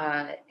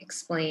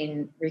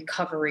explain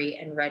recovery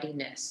and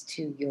readiness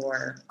to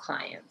your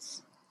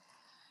clients?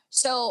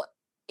 So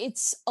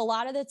it's a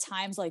lot of the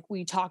times like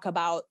we talk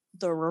about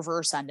the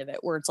reverse end of it,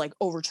 where it's like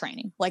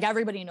overtraining. Like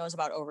everybody knows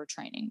about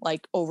overtraining,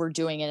 like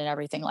overdoing it and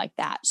everything like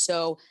that.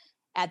 So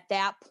at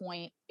that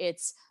point,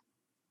 it's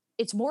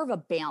more of a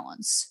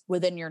balance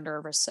within your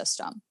nervous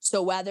system.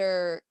 So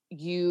whether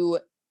you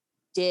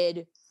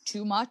did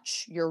too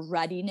much, your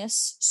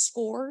readiness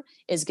score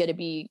is going to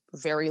be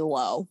very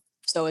low.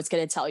 So it's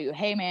going to tell you,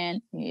 hey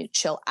man, you need to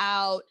chill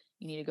out.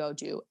 You need to go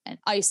do an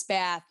ice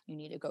bath. You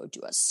need to go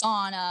do a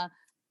sauna,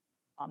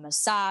 a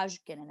massage,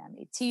 get an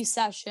MAT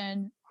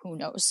session. Who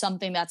knows?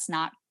 Something that's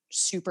not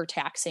super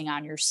taxing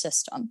on your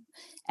system,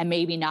 and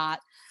maybe not.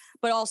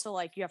 But also,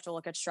 like, you have to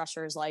look at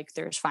stressors. Like,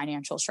 there's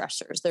financial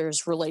stressors,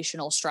 there's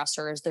relational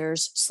stressors,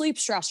 there's sleep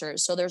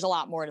stressors. So there's a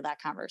lot more to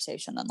that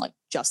conversation than like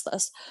just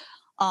this.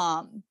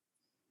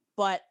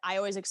 But I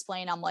always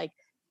explain, I'm like,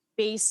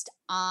 based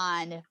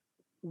on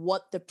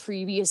what the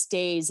previous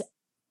day's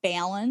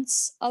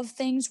balance of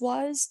things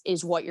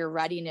is what your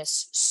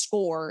readiness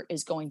score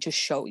is going to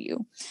show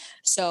you.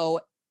 So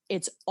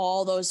it's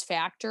all those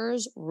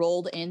factors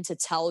rolled in to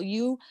tell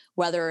you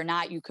whether or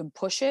not you can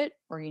push it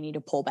or you need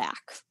to pull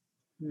back.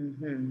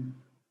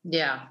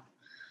 Yeah.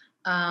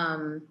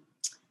 And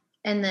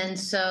then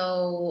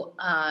so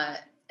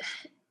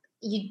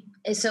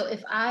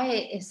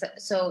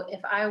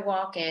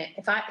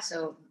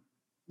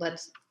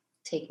let's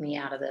take me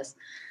out of this.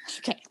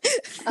 Okay.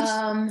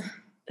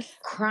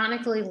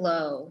 Chronically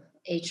low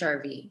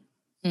HRV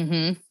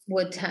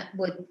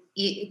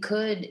it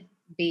could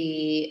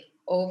be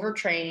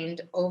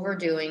overtrained,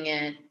 overdoing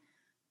it,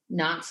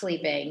 not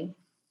sleeping.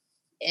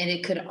 And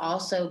it could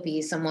also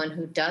be someone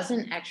who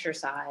doesn't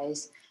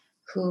exercise,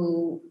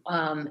 who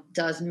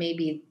does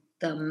maybe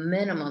the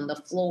minimum, the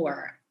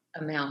floor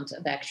amount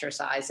of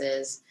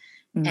exercises,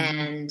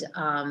 and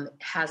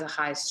has a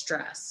high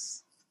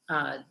stress,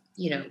 kind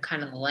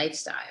of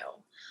lifestyle.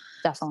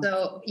 Definitely.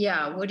 So,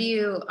 yeah, what do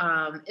you,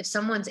 if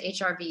someone's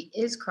HRV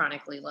is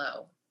chronically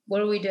low, what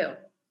do we do?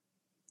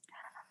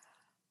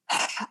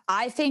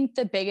 I think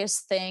the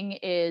biggest thing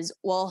is,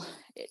 well,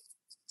 it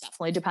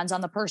definitely depends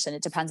on the person.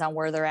 It depends on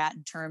where they're at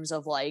in terms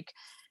of like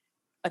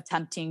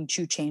attempting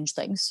to change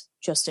things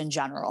just in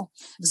general.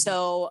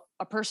 So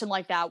a person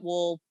like that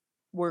we're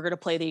going to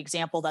play the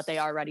example that they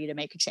are ready to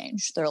make a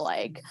change. They're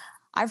like,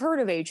 I've heard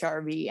of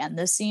HRV and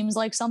this seems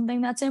like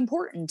something that's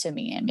important to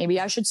me and maybe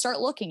I should start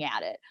looking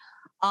at it.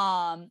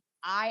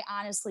 I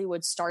honestly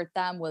would start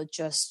them with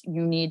just,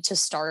 you need to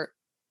start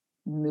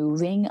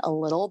moving a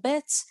little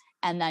bit,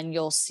 and then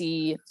you'll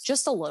see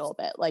just a little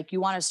bit. Like, you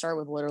want to start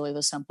with literally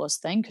the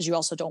simplest thing, because you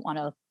also don't want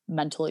to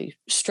mentally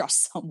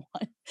stress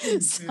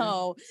someone.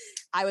 So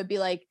I would be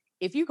like,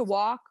 if you could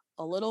walk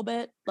a little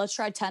bit, let's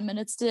try 10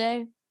 minutes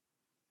today.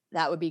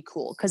 That would be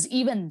cool. Because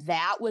even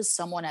that was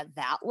someone at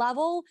that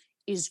level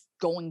is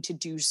going to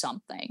do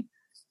something.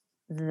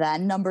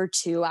 Then number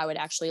 2, I would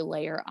actually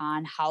layer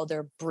on how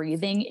their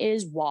breathing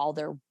is while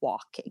they're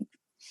walking.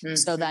 Mm-hmm.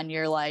 So then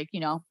you're like,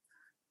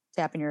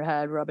 tapping your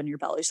head, rubbing your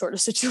belly sort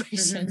of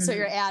situation. Mm-hmm. So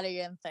you're adding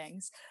in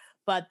things.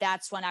 But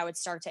that's when I would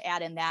start to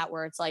add in that,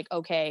 where it's like,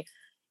 okay,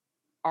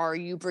 are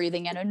you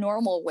breathing at a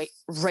normal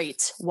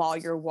rate while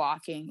you're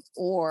walking?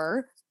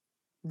 Or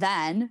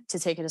then to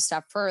take it a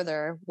step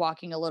further,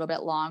 walking a little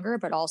bit longer,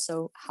 but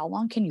also how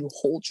long can you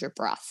hold your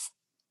breath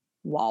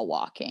while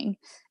walking?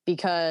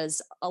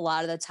 Because a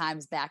lot of the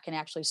times that can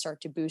actually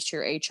start to boost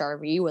your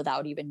HRV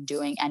without even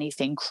doing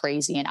anything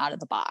crazy and out of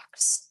the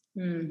box.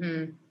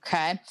 Mm-hmm.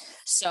 Okay.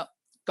 So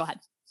go ahead.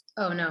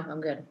 Oh, no,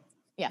 I'm good.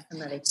 Yeah. I'm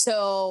ready.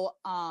 So,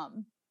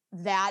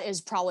 that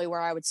is probably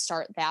where I would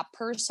start that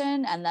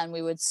person. And then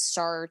we would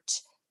start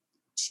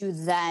to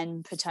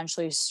then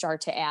potentially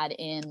start to add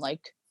in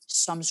like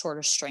some sort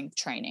of strength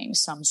training,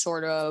 some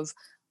sort of,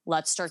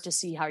 let's start to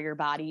see how your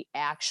body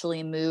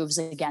actually moves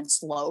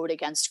against load,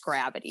 against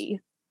gravity,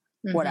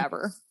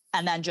 whatever.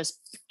 And then just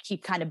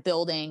keep kind of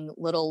building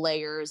little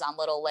layers on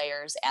little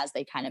layers as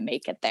they kind of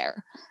make it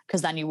there.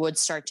 Because then you would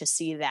start to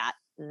see that.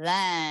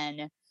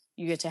 Then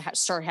you get to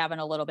start having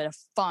a little bit of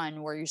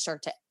fun where you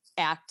start to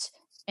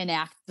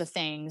enact the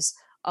things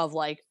of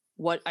like,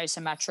 what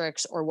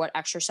isometrics or what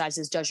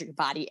exercises does your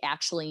body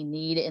actually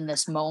need in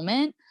this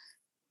moment?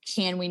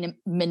 Can we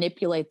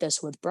manipulate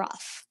this with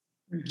breath?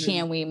 Mm-hmm.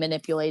 Can we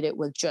manipulate it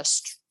with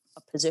just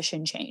a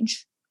position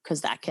change?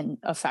 Because that can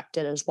affect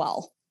it as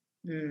well.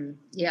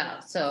 Yeah.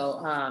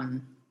 So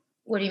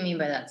what do you mean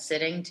by that?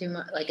 Sitting too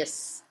much? Like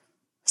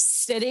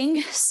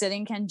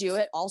Sitting can do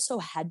it. Also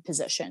head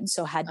position.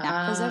 So head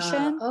neck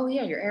position. Oh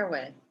yeah. Your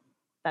airway.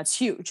 That's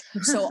huge.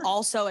 So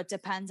also it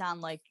depends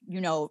on like,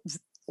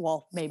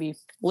 well, maybe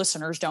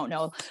listeners don't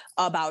know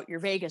about your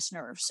vagus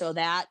nerve. So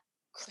that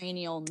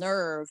cranial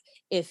nerve,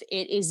 if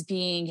it is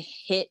being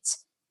hit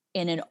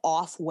in an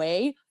off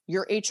way,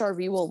 your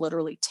HRV will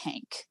literally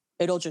tank.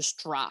 It'll just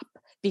drop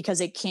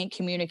because it can't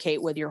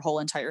communicate with your whole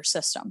entire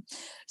system.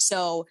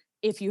 So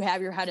if you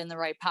have your head in the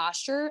right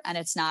posture and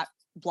it's not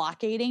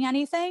blockading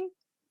anything,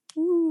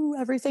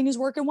 everything is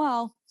working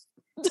well.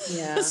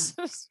 Yeah.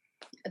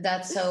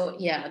 That's so,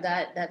 yeah,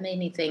 that made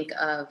me think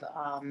of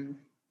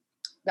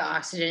the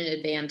oxygen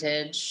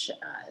advantage.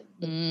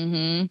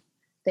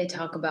 They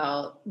talk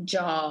about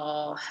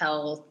jaw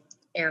health,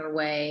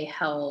 airway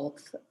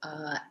health,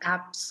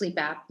 sleep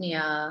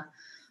apnea.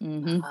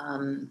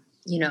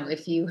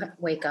 If you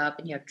wake up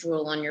and you have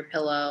drool on your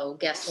pillow,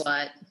 guess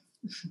what?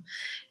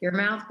 Your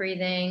mouth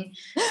breathing,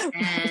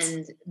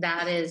 and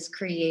that is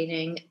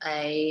creating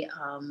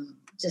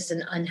just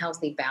an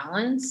unhealthy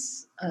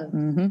balance of,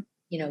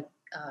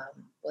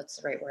 what's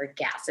the right word?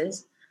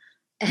 Gases.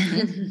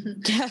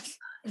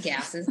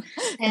 Gases.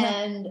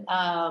 And,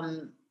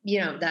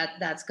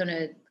 that's going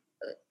to,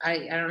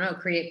 I don't know,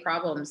 create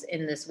problems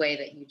in this way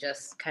that you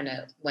just kind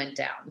of went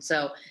down.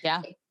 So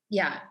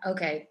yeah.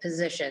 Okay.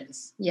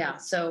 Positions. Yeah.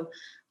 So,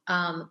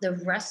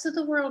 the rest of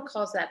the world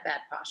calls that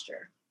bad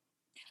posture.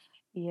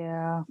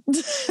 Yeah.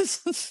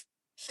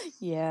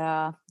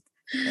 Yeah,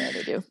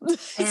 they do.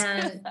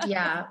 And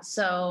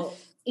so,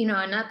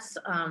 and that's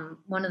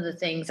one of the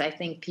things I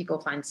think people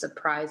find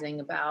surprising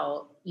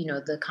about,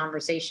 the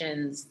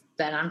conversations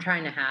that I'm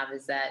trying to have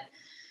is that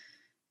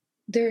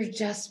they're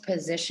just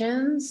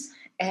positions.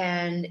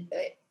 And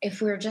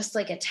if we're just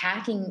like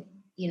attacking,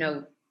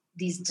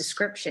 these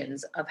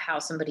descriptions of how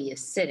somebody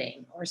is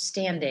sitting or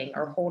standing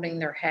or holding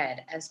their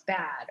head as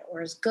bad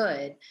or as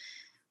good,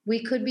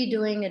 we could be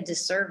doing a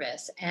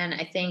disservice. And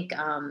I think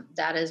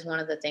that is one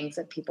of the things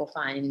that people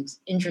find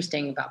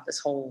interesting about this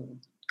whole,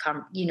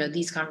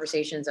 these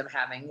conversations I'm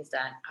having, is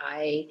that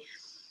I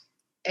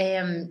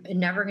am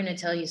never going to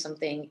tell you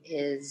something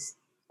is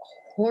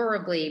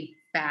horribly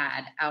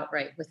bad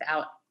outright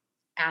without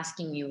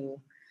asking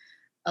you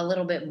a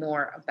little bit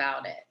more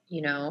about it,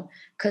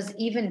 because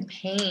even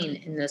pain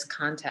in this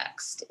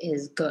context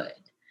is good.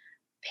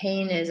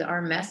 Pain is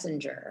our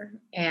messenger.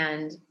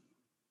 And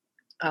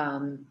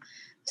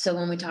so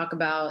when we talk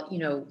about,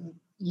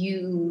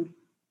 you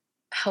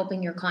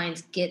helping your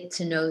clients get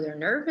to know their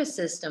nervous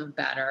system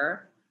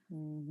better,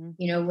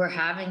 we're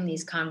having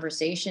these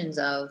conversations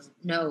of,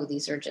 no,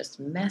 these are just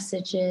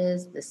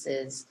messages. This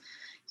is,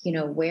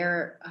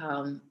 where,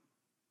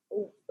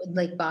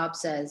 like Bob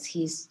says,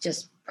 he's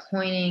just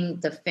pointing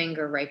the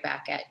finger right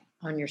back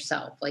on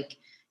yourself, like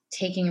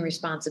taking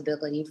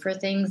responsibility for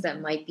things that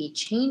might be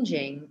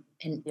changing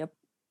in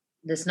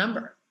this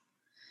number.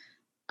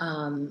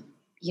 And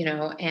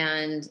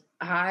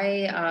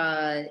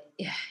I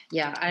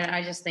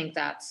just think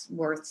that's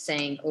worth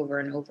saying over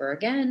and over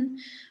again.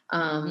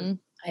 I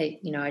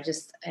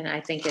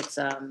think it's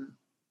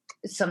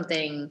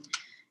something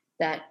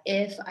that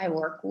if I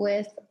work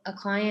with a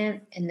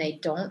client and they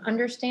don't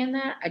understand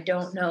that, I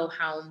don't know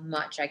how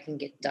much I can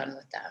get done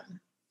with them.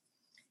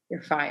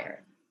 You're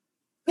fired.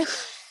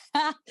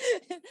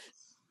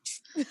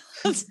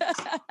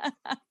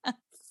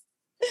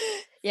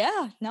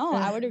 Yeah, no,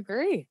 I would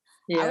agree.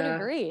 I would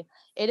agree.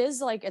 It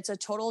is like, it's a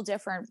total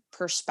different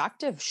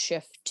perspective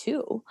shift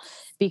too,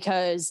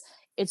 because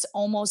it's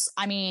almost,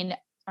 I mean,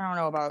 I don't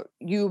know about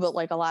you, but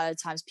like a lot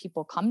of times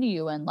people come to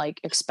you and like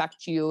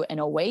expect you in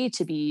a way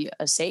to be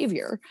a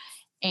savior.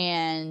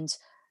 And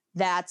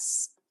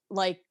that's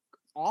like,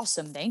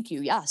 awesome. Thank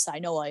you. Yes, I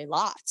know a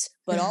lot,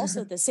 but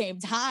also at the same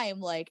time,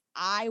 like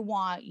I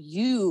want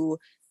you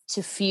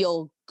to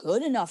feel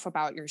good enough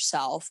about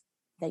yourself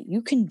that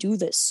you can do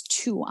this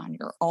too on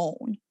your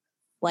own.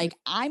 Like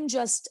I'm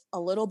just a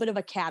little bit of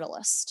a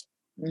catalyst.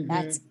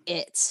 That's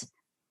it.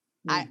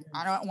 I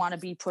don't want to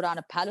be put on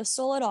a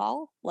pedestal at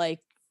all. Like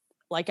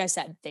I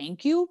said,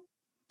 thank you,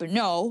 but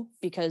no,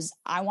 because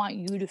I want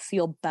you to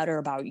feel better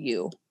about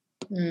you.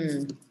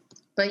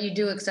 But you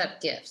do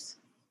accept gifts.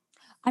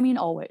 I mean,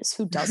 always.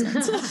 Who doesn't?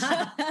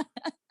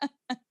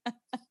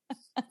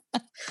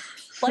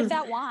 Like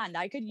that wand.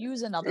 I could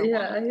use another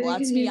one.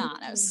 Let's be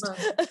honest.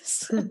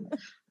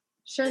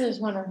 Sure, there's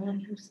one around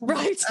here somewhere.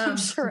 Right. I'm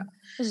sure.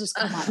 Let's just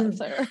come on out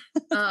there.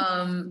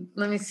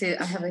 Let me see.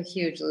 I have a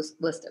huge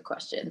list of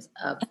questions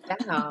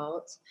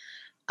about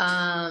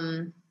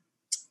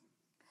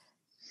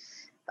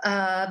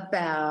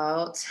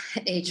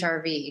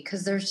HRV,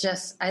 because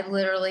I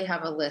literally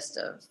have a list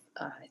of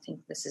I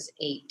think this is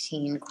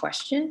 18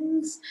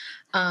 questions.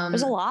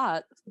 There's a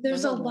lot.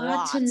 There's a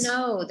lot to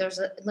know. There's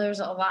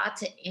a lot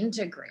to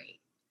integrate.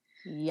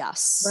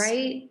 Yes.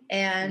 Right.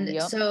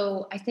 And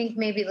so I think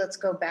maybe let's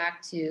go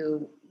back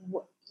to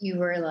what you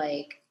were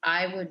like,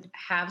 I would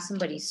have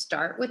somebody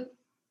start with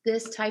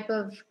this type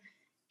of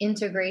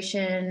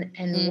integration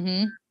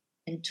and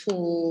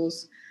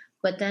tools,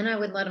 but then I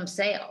would let them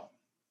sail.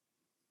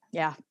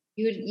 Yeah.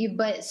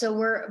 But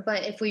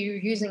if we were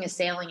using a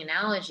sailing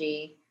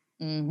analogy,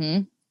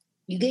 you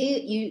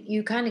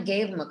kind of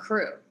gave them a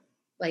crew.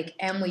 Like,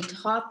 and we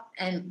taught,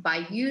 and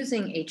by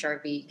using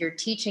HRV, you're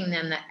teaching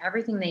them that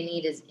everything they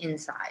need is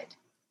inside.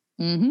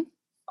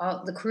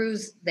 All the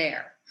crew's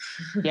there.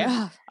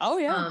 Yeah. Oh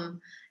yeah.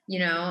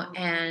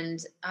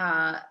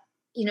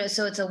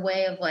 So it's a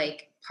way of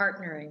like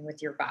partnering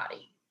with your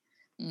body.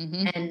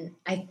 And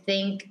I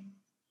think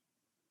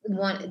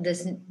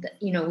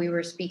we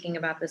were speaking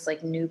about this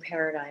like new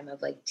paradigm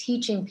of like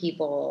teaching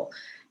people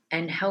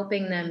and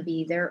helping them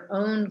be their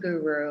own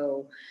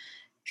guru.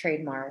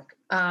 Trademark.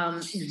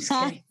 Just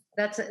kidding.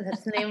 That's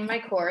the name of my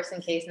course,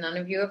 in case none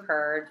of you have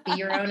heard. Be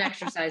your own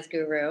exercise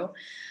guru.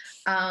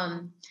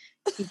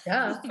 Speak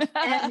up.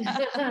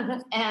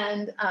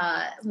 And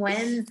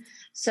when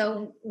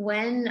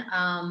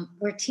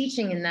we're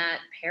teaching in that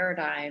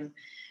paradigm,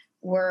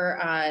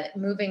 we're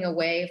moving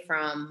away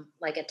from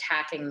like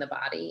attacking the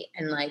body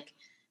and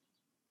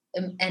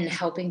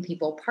helping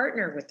people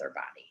partner with their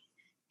body.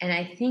 And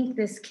I think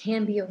this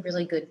can be a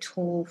really good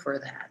tool for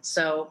that.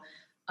 So,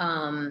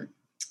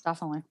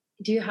 definitely.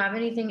 Do you have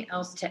anything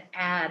else to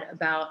add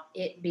about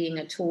it being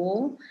a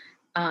tool?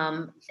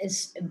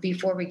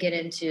 Before we get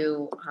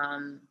into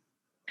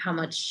how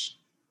much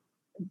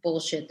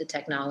bullshit the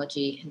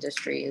technology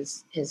industry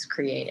is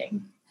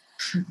creating.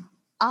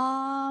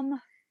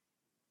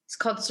 It's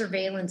called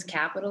surveillance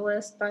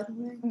capitalist, by the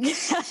way.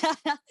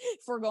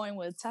 If we're going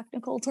with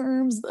technical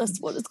terms, that's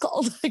what it's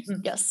called.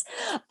 Yes.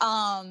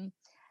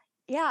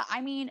 Yeah, I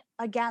mean,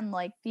 again,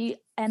 I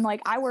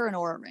wear an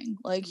Oura ring.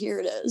 Like, here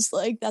it is.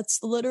 Like,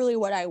 that's literally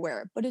what I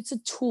wear. But it's a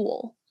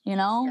tool,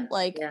 I'm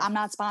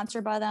not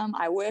sponsored by them.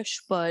 I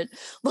wish, but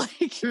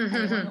like,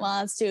 anyone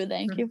wants to,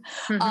 thank you.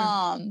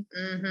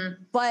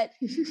 But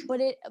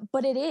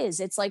it is.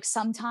 It's like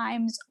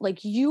sometimes,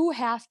 like, you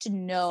have to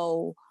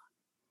know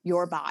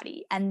your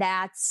body, and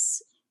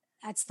that's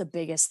the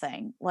biggest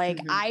thing.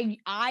 Like,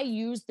 I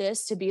use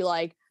this to be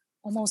like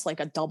almost like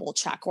a double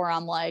check, where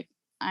I'm like,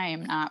 I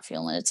am not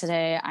feeling it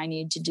today. I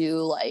need to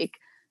do like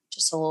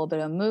just a little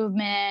bit of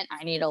movement.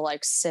 I need to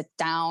like sit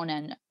down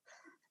and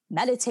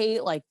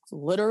meditate, like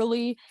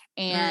literally.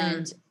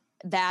 And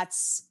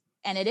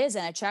it is.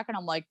 And I check and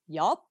I'm like,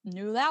 yup,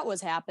 knew that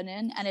was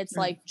happening. And it's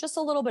like just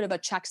a little bit of a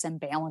checks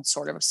and balance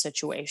sort of a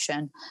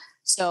situation.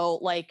 So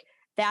like,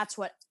 that's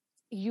what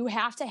you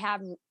have to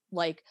have,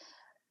 like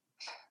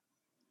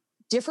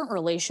different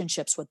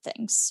relationships with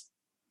things.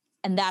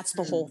 And that's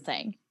the whole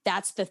thing.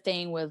 That's the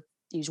thing with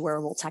these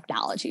wearable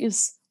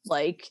technologies.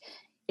 Like,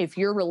 if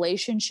your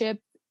relationship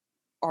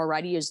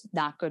already is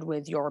not good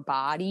with your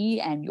body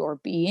and your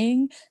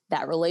being,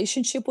 that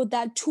relationship with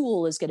that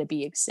tool is going to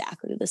be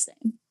exactly the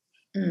same.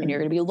 And you're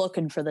going to be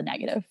looking for the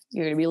negative.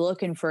 You're going to be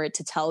looking for it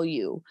to tell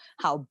you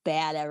how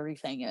bad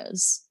everything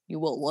is.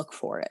 You will look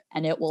for it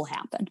and it will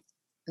happen.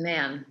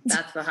 Man,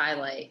 that's the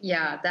highlight.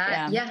 Yeah.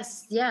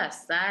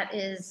 Yes, that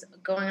is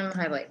going on the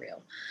highlight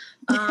reel.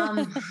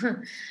 I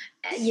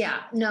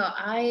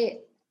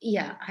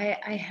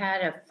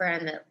had a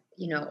friend that,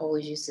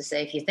 always used to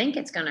say, if you think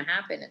it's going to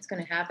happen, it's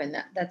going to happen.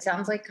 That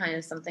sounds like kind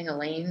of something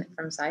Elaine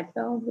from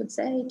Seinfeld would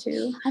say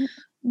too. I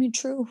mean,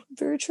 true.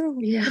 Very true.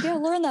 Yeah. I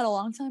learned that a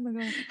long time ago.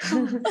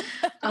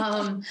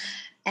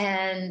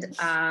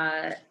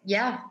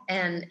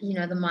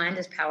 The mind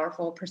is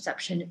powerful.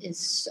 Perception is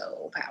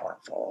so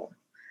powerful.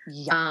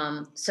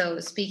 Yeah. So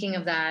speaking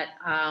of that,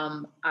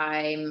 I'm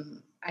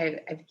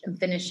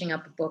finishing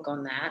up a book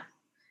on that.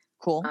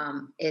 Cool.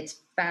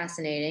 It's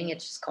fascinating.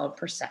 It's just called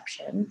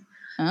Perception.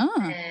 Ah.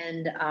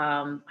 And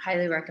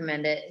highly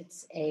recommend it.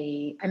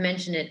 I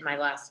mentioned it in my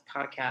last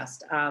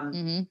podcast.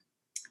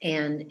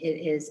 And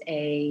it is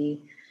a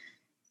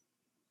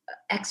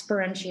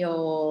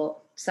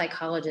experiential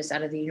psychologist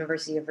out of the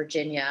University of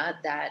Virginia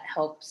that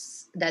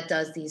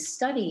does these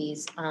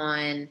studies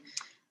on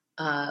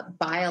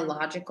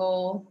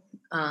biological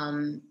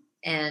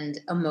and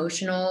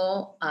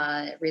emotional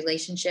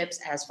relationships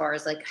as far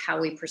as like how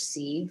we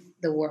perceive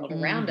the world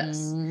around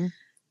us.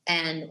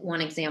 And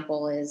one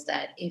example is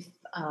that if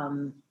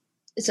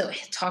so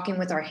talking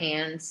with our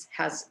hands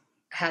has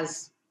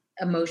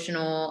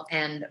emotional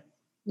and,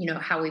 you know,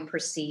 how we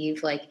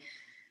perceive like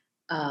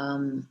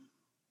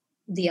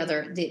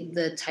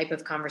the type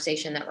of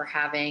conversation that we're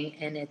having,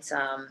 and it's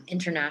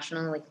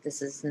international. Like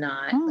this is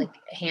not like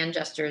hand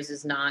gestures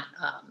is not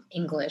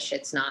English,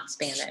 it's not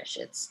Spanish,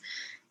 it's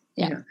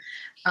you know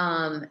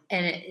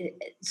and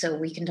so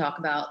we can talk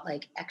about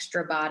like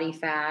extra body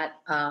fat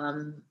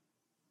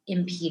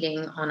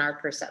impeding on our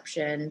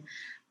perception.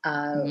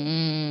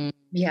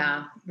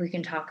 Yeah, we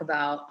can talk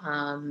about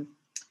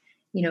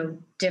you know,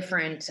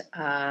 different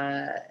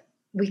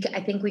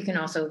I think we can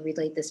also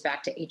relate this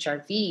back to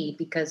HRV,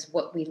 because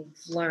what we've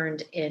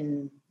learned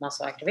in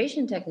muscle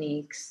activation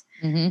techniques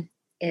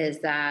is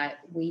that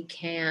we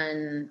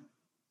can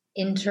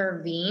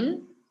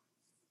intervene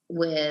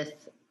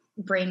with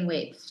brain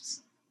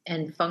waves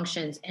and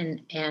functions,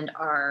 and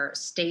our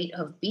state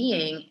of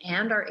being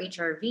and our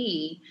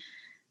HRV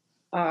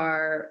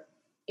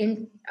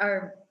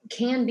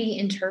can be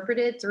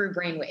interpreted through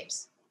brain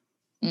waves.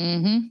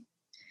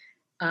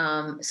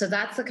 So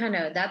that's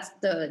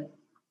the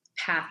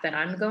path that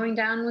I'm going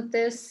down with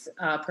this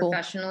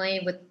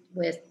professionally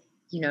with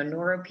you know,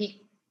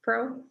 NeuroPeak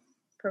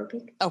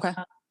ProPeak. Okay.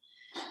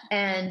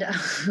 And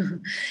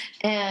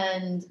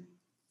and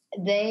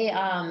they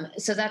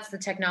so that's the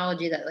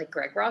technology that like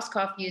Greg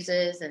Roscoff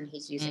uses, and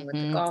he's using with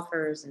the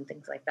golfers and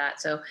things like that.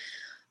 So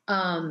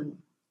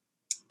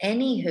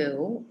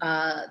anywho,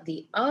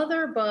 the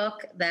other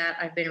book that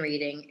I've been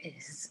reading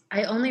is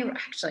I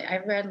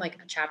read like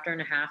a chapter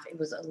and a half. It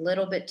was a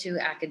little bit too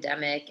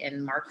academic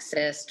and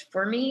Marxist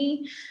for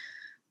me,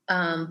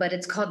 but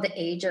it's called The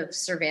Age of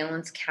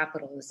Surveillance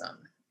Capitalism.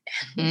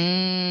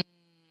 It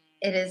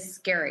is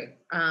scary.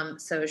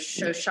 So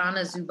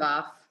Shoshana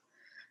Zuboff,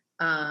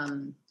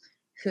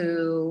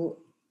 who,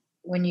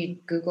 when you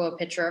Google a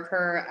picture of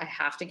her, I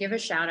have to give a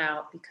shout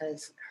out,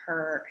 because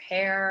her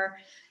hair,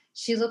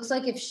 she looks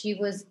like if she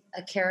was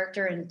a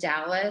character in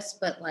Dallas,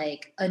 but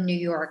like a New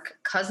York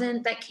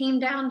cousin that came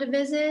down to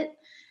visit.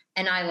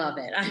 And I love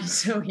it. I'm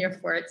so here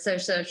for it. So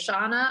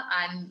Shauna,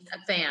 I'm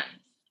a fan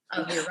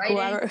of your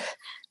writing.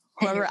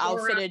 Whoever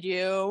outfitted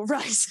you,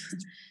 right?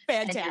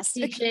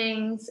 Fantastic. And your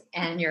teachings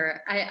and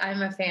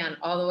I'm a fan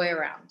all the way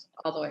around.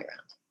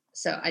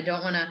 So I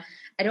don't want to,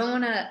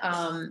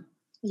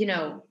 you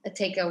know,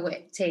 take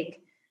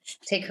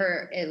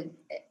her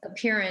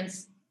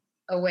appearance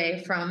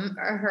away from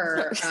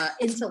her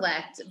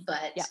intellect,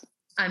 but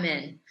I'm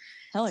in.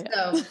 Hell yeah.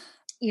 So,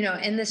 you know,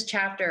 and this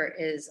chapter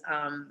is,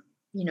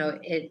 you know,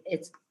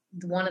 it's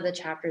one of the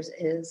chapters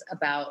is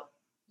about,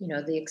 you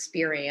know, the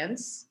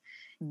experience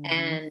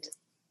and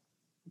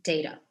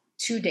data.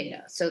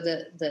 So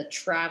the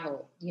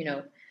travel, you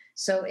know,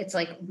 so it's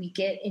like we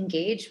get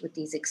engaged with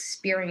these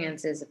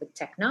experiences with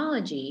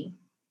technology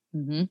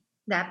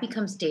that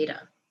becomes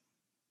data.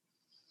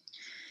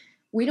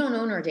 We don't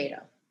own our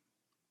data.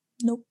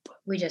 Nope.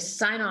 We just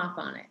sign off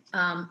on it.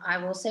 I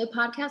will say,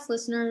 podcast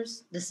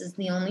listeners, this is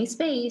the only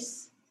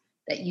space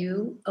that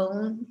you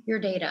own your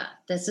data.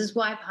 This is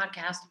why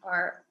podcasts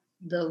are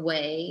the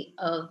way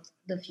of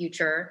the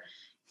future.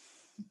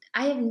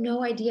 I have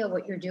no idea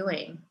what you're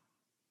doing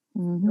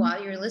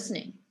while you're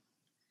listening.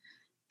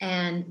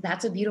 And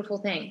that's a beautiful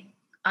thing.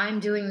 I'm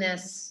doing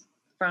this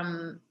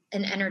from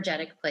an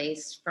energetic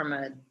place, from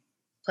a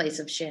place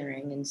of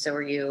sharing, and so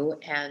are you.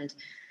 And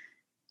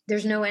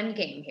there's no end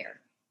game here.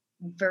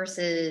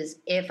 Versus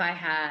if I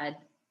had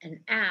an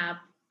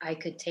app, I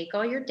could take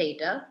all your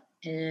data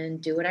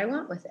and do what I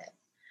want with it.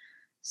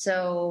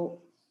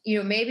 So, you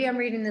know, maybe I'm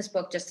reading this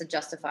book just to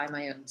justify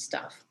my own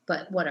stuff,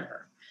 but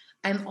whatever.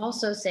 I'm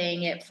also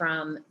saying it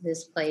from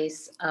this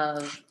place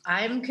of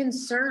I'm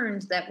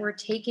concerned that we're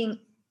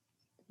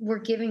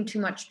giving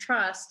too much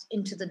trust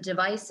into the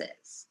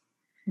devices.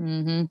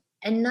 And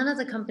none of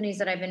the companies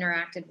that I've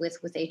interacted with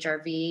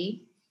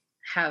HRV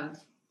have,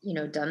 you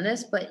know, done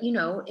this, but you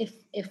know, if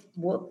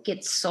what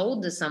gets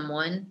sold to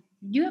someone,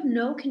 you have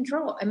no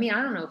control. I mean,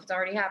 I don't know if it's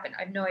already happened.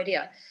 I have no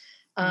idea.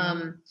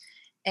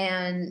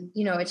 And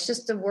you know, it's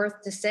just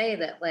worth to say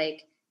that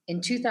like in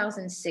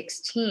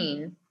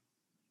 2016,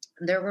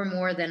 there were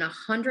more than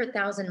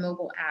 100,000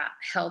 mobile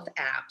health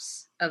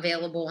apps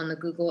available on the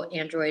Google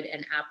Android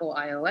and Apple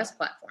iOS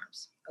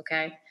platforms.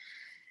 Okay.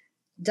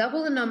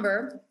 Double the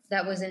number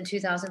that was in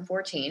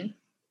 2014.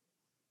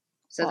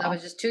 So that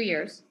was just 2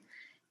 years.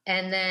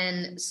 And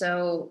then,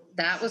 so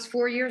that was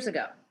 4 years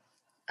ago.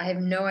 I have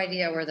no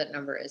idea where that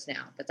number is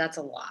now, but that's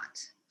a lot.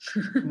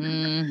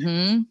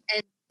 And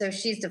So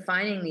she's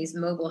defining these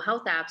mobile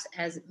health apps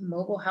as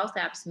mobile health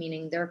apps,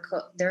 meaning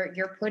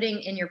you're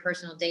putting in your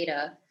personal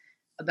data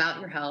about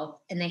your health,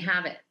 and they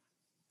have it.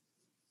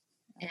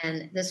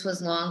 And this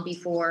was long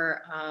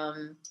before,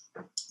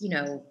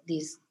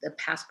 the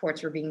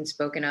passports were being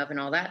spoken of and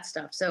all that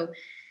stuff. So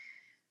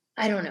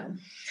I don't know.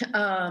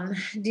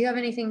 Do you have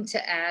anything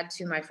to add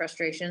to my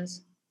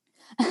frustrations?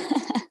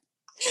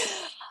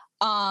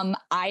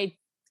 I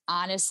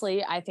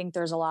honestly, I think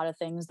there's a lot of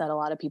things that a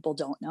lot of people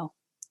don't know.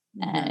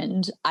 Mm-hmm.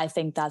 And I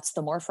think that's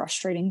the more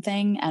frustrating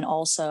thing. And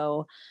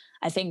also,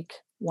 I think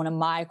one of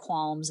my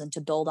qualms, and to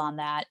build on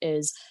that,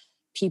 is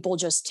people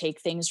just take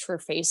things for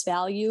face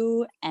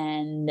value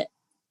and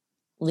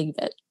leave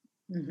it.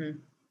 Mm-hmm.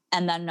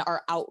 And then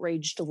are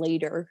outraged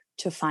later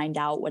to find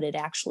out what it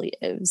actually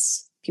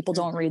is. People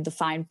don't read the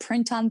fine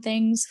print on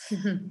things.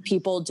 Mm-hmm.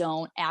 People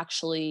don't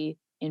actually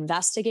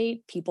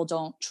investigate. People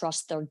don't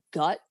trust their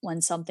gut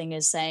when something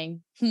is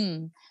saying,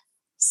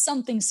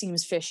 something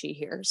seems fishy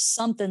here.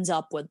 Something's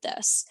up with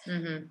this.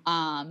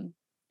 Mm-hmm.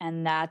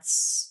 And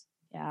that's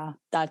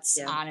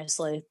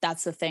honestly,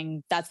 that's the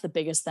thing. That's the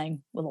biggest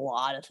thing with a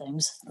lot of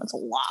things. That's a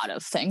lot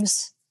of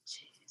things.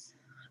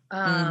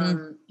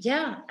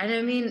 Yeah. And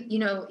I mean,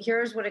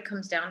 here's what it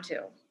comes down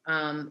to.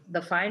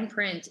 The fine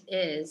print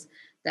is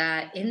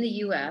that in the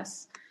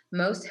US,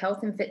 most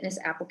health and fitness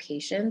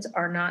applications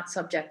are not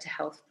subject to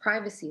health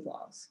privacy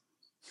laws.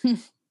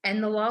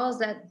 And the laws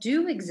that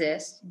do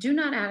exist do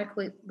not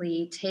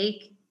adequately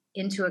take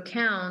into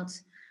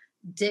account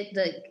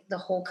the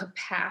whole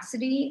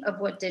capacity of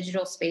what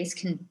digital space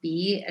can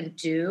be and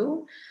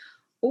do,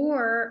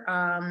 or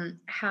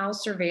how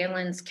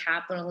surveillance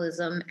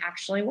capitalism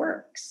actually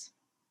works.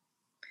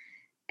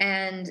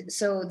 And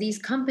so these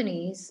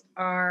companies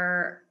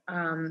are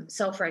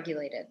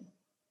self-regulated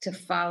to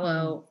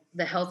follow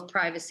the health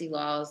privacy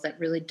laws that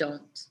really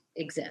don't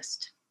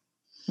exist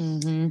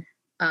in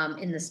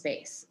the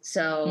space.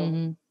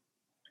 So,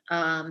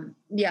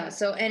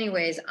 so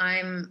anyways,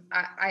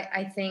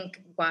 I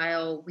think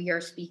while we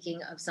are speaking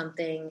of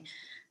something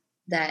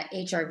that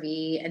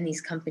HRV and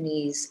these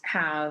companies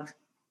have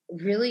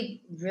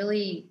really,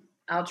 really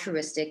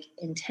altruistic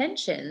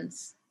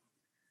intentions,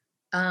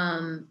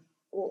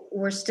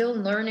 we're still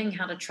learning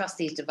how to trust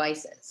these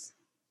devices.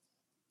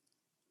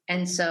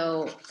 And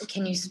so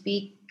can you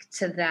speak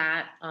to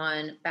that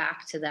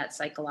back to that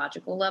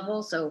psychological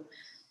level? So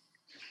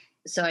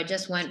I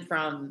just went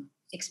from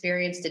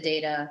experience to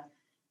data,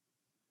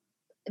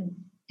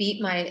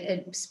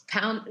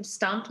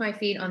 stomped my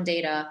feet on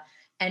data,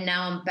 and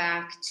now I'm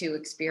back to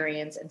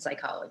experience and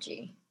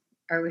psychology.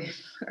 Are we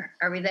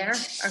there?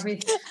 Are we?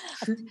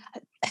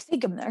 I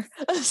think I'm there.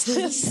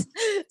 So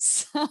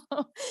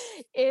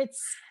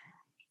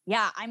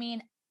I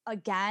mean,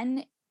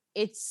 again,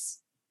 it's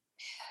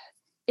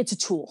a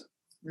tool.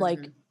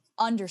 Like,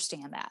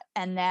 understand that.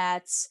 And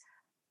that's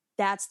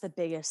the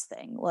biggest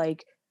thing.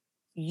 Like,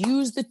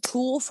 use the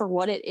tool for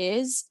what it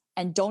is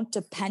and don't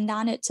depend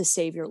on it to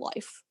save your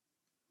life.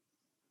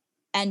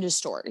 End of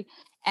story.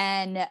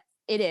 And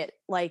it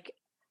like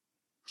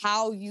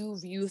how you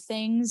view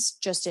things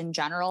just in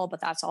general,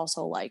 but that's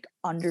also like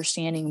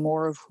understanding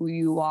more of who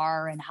you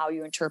are and how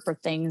you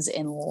interpret things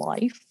in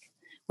life,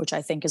 which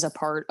I think is a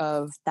part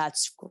of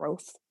that's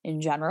growth in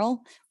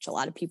general, which a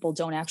lot of people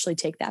don't actually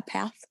take that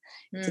path.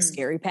 It's a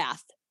scary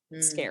path.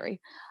 It's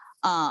scary.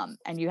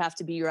 And you have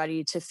to be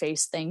ready to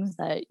face things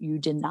that you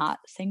did not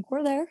think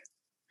were there.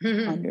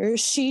 Under a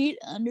sheet,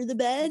 under the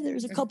bed,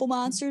 there's a couple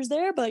monsters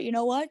there, but you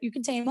know what? You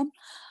can tame them.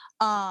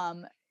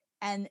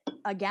 And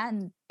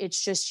again,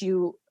 it's just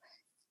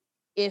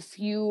if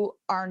you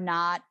are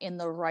not in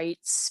the right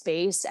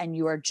space and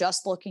you are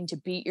just looking to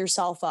beat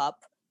yourself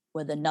up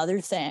with another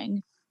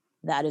thing,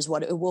 that is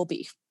what it will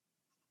be.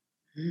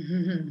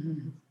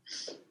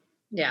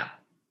 Yeah.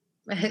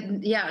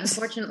 Yeah.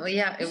 Unfortunately,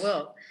 yeah, it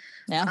will.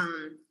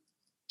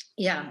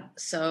 Yeah.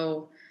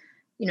 So,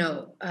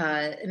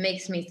 it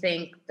makes me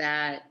think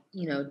that,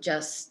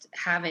 just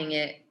having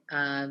it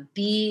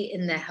be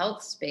in the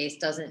health space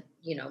doesn't,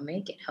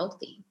 make it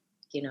healthy,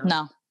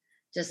 No.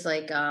 Just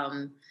like,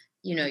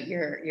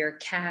 your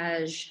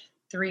cash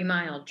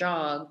 3-mile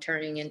jog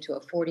turning into a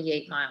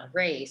 48-mile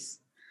race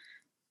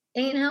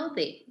ain't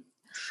healthy.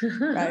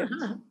 Right.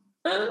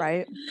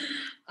 Right.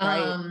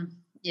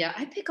 Yeah,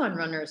 I pick on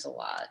runners a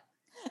lot.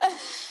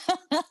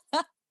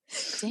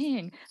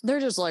 Dang, they're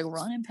just like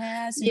running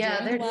past.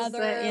 Yeah, they're just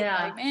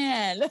like,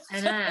 man.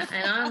 and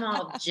I'm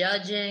all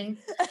judging.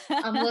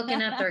 I'm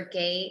looking at their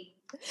gait.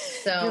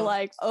 So you're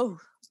like, oh,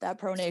 that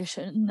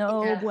pronation,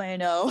 no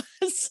bueno.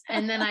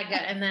 and then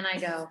I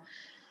go,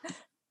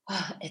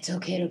 oh, it's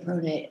okay to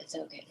pronate. It's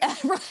okay.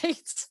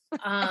 Right.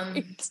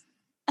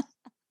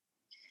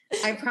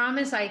 I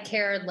promise I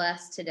cared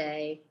less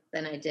today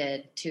than I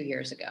did 2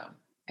 years ago.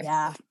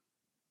 Yeah,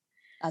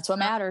 that's what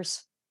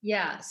matters.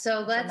 Yeah.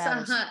 So let's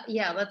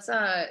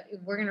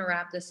we're going to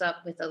wrap this up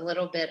with a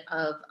little bit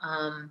of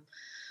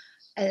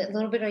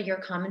your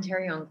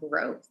commentary on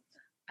growth.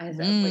 As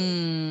what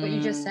you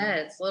just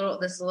said,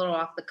 this is a little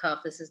off the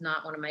cuff. This is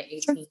not one of my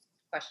 18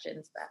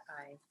 questions that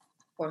I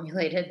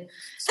formulated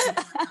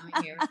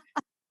coming here.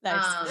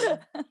 Nice.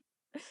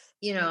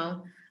 You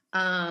know,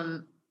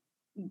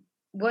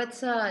 what's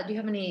do you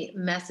have any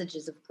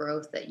messages of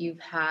growth that you've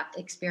had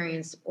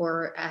experienced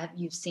or have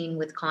you seen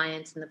with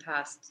clients in the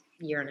past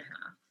year and a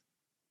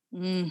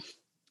half?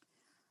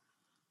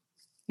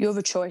 You have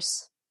a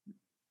choice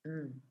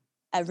Mm.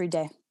 every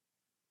day.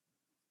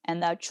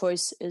 And that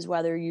choice is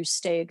whether you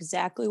stay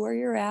exactly where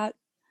you're at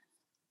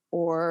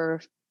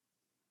or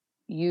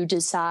you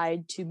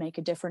decide to make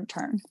a different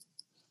turn.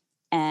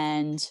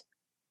 And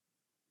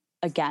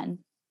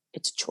again,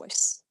 it's a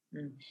choice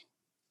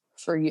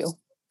for you.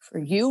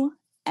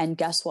 And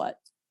guess what?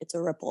 It's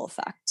a ripple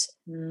effect.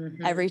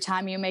 Mm-hmm. Every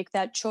time you make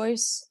that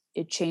choice,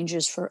 it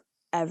changes for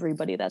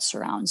everybody that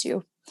surrounds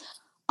you.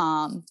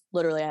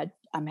 Literally,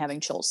 I'm having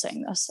chills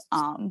saying this,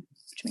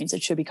 which means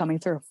it should be coming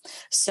through.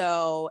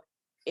 So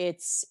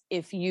it's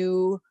if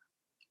you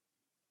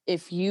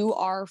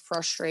are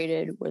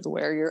frustrated with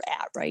where you're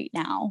at right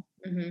now,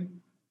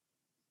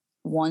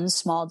 one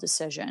small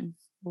decision,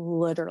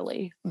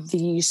 literally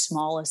the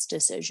smallest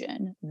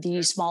decision,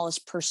 the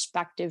smallest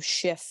perspective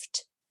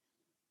shift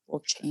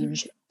will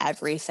change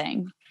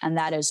everything. And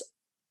that is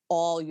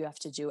all you have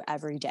to do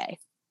every day.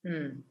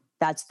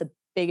 That's the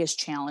biggest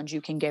challenge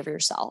you can give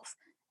yourself.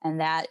 And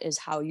that is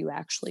how you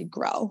actually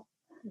grow.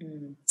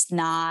 It's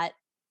not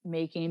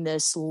making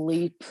this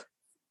leap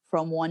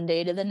from one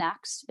day to the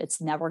next. It's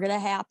never going to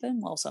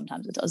happen. Well,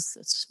 sometimes it does.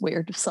 It's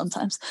weird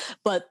sometimes,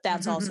 but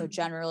that's also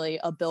generally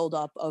a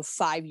buildup of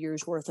 5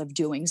 years worth of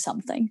doing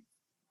something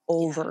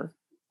over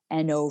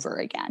and over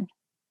again.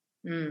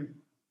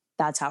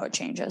 That's how it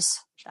changes.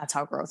 That's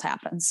how growth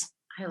happens.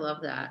 I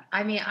love that.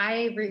 I mean,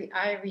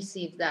 I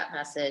received that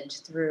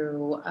message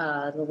through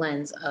the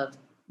lens of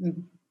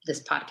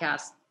this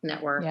podcast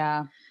network.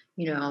 Yeah.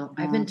 You know,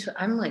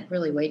 I'm like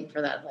really waiting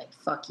for that, like,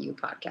 fuck you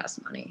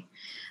podcast money.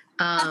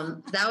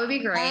 That would be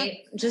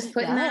great. Just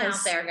putting that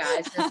out there,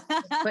 guys. Just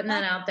putting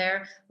that out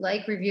there.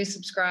 Like, review,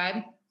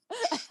 subscribe.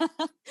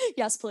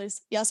 Yes,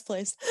 please. Yes,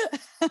 please.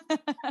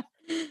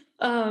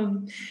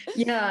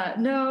 Yeah,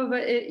 no,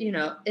 but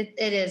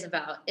it is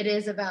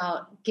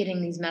about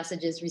getting these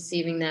messages,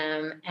 receiving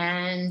them,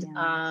 and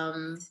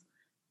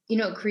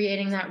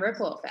creating that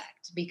ripple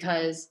effect,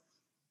 because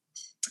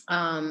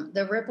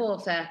the ripple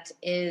effect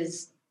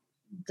is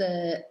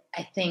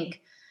I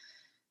think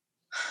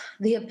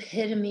the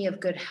epitome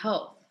of good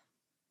health.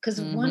 Because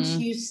once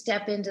you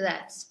step into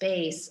that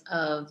space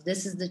of,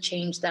 this is the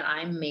change that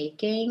I'm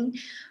making,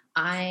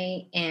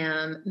 I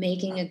am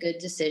making a good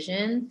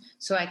decision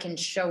so I can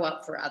show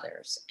up for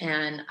others.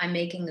 And I'm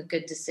making a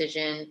good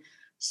decision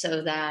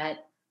so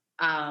that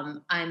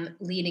I'm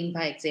leading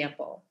by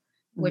example,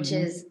 which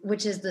is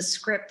the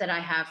script that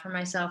I have for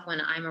myself when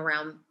I'm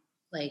around,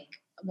 like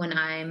when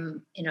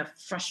I'm in a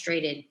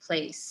frustrated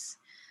place.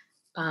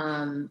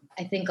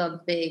 I think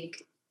a big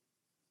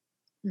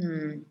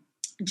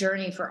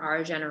journey for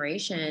our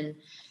generation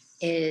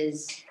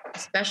is,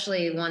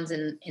 especially ones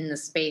in the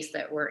space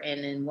that we're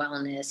in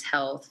wellness,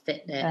 health,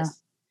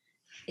 fitness,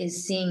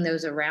 is seeing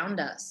those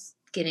around us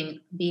being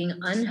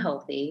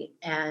unhealthy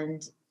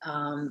and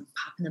popping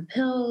the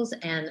pills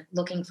and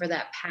looking for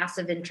that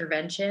passive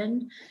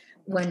intervention,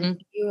 when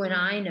you and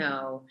I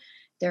know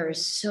there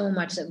is so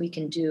much that we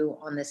can do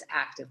on this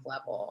active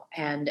level,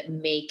 and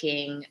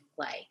making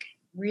like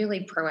really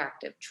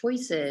proactive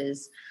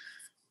choices,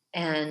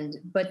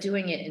 but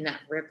doing it in that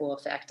ripple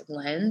effect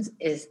lens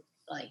is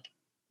like,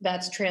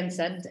 that's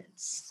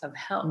transcendence of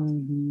health.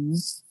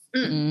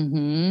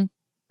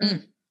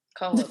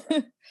 Call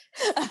over.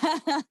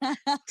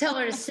 Tell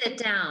her to sit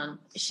down.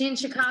 Is she in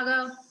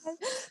Chicago?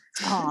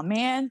 Oh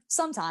man,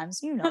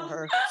 sometimes, you know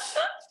her.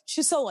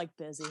 She's so like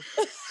busy.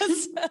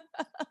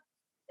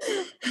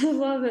 I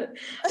love it.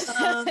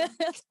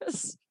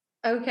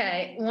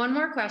 Okay, one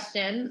more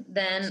question,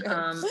 then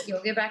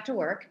you'll get back to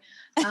work.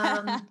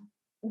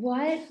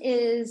 What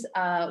is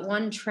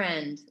one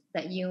trend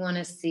that you want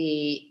to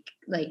see,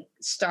 like,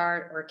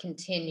 start or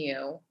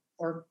continue,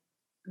 or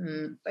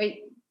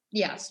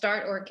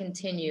start or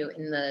continue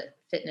in the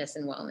fitness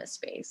and wellness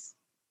space?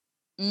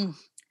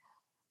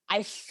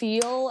 I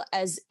feel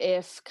as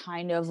if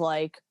kind of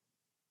like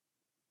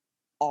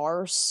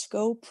our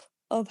scope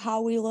of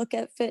how we look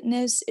at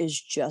fitness is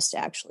just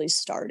actually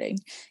starting,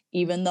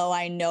 even though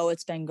I know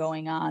it's been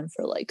going on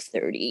for like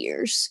 30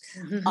 years.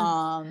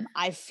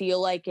 I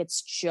feel like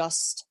it's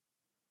just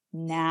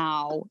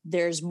now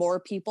there's more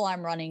people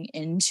I'm running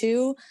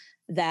into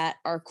that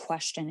are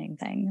questioning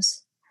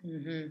things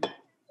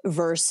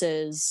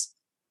versus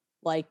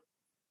like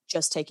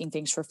just taking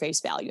things for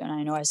face value. And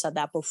I know I said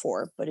that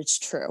before, but it's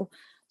true.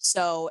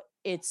 So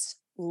it's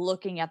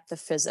looking at the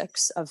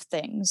physics of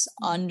things,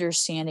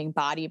 understanding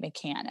body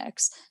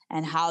mechanics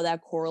and how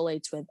that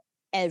correlates with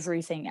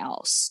everything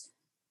else,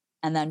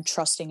 and then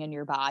trusting in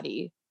your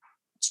body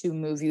to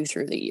move you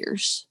through the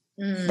years.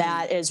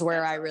 That is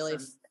where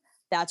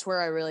that's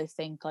where I really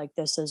think like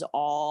this is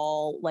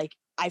all, like,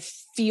 I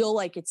feel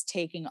like it's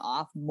taking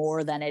off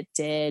more than it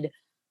did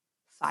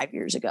 5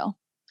 years ago,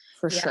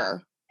 for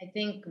sure. I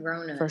think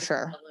Rona for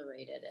sure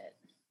accelerated it.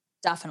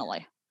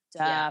 Definitely.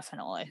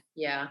 Definitely.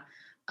 Yeah.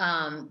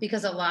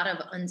 Because a lot of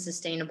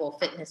unsustainable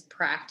fitness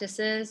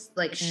practices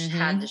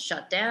had to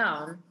shut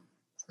down.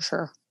 For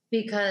sure.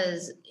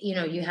 Because,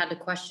 you had to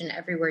question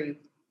everywhere you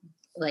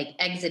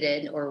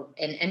exited or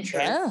an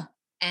entrance. Yeah.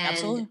 And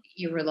absolutely.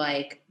 You were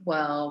like,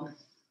 well,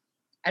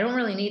 I don't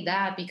really need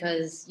that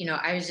because,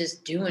 I was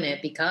just doing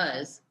it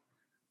because.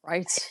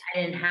 Right.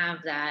 I didn't have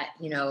that,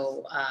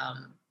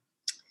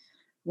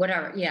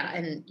 whatever. Yeah.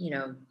 And,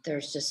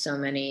 there's just so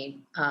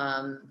many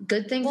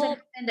good things that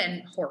happened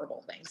and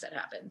horrible things that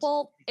happened.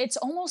 Well, it's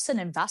almost an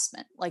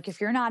investment. Like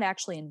if you're not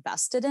actually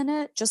invested in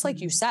it, just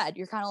like you said,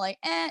 you're kind of like,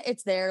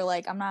 it's there.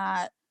 Like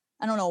I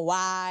don't know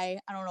why.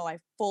 I don't know why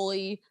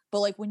fully. But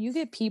like when you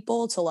get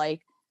people to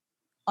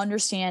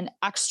understand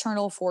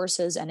external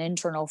forces and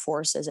internal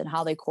forces and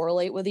how they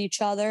correlate with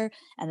each other,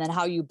 and then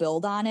how you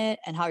build on it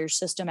and how your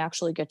system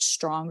actually gets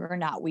stronger,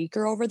 not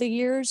weaker over the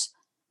years.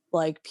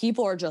 Like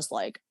people are just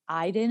like,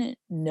 I didn't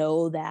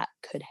know that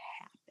could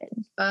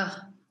happen.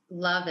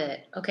 Love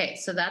it. Okay.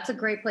 So that's a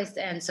great place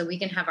to end. So we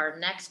can have our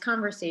next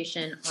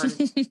conversation on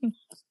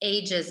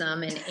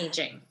ageism and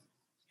aging.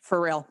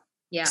 For real.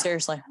 Yeah.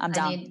 Seriously. I'm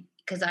down.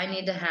 Because I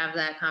need to have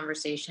that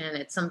conversation.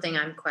 It's something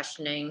I'm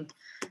questioning.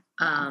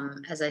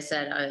 As I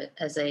said,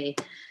 as a,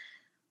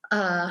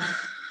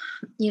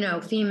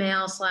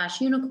 female /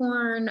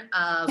 unicorn,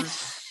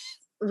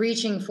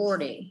 reaching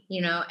 40,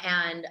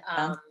 and,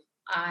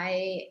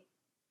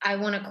 I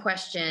want to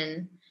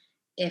question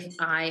if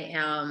I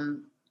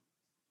am,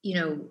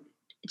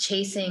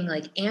 chasing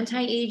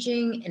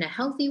anti-aging in a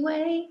healthy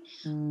way,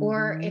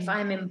 or if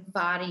I'm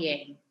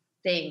embodying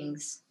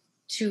things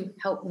to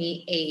help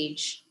me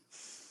age.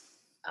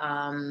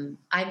 I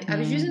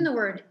was using the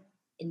word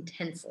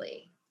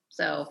intensely.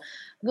 So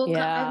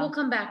I will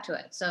come back to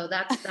it. So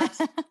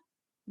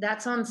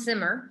that's on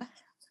simmer.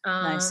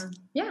 Nice.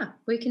 Yeah,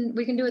 we can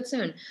do it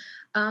soon.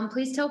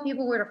 Please tell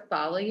people where to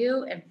follow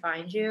you and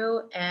find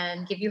you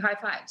and give you high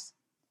fives.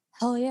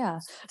 Hell yeah.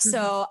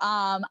 So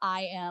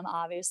I am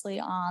obviously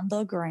on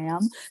the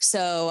gram.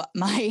 So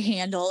my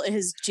handle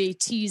is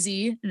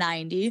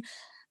JTZ90.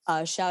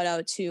 Shout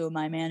out to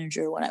my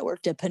manager when I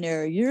worked at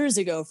Panera years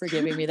ago for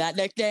giving me that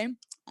nickname.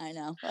 I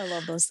know. I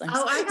love those things.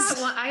 Oh, I got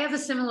one. I have a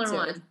similar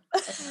one.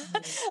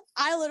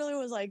 I literally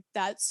was like,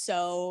 that's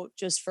so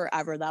just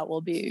forever. That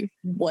will be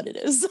what it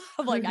is.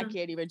 I'm like, I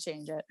can't even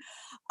change it.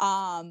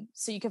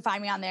 So you can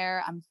find me on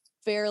there. I'm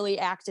fairly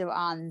active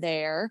on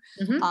there.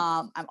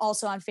 I'm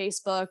also on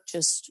Facebook.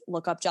 Just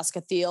look up Jessica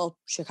Thiel,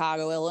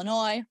 Chicago,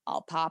 Illinois.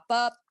 I'll pop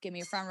up. Give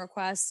me a friend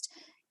request.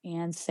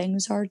 And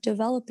things are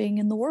developing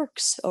in the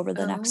works over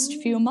the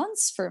next few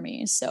months for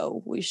me.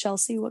 So we shall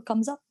see what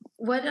comes up.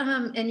 What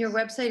and your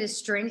website is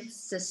Strength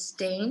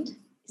Sustained?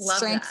 Love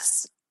that.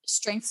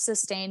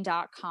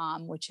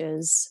 StrengthSustained.com, which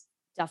is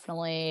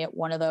definitely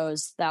one of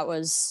those. That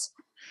was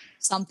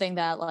something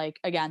that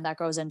again, that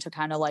goes into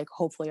kind of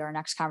hopefully our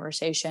next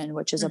conversation,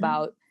 which is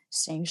about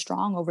staying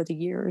strong over the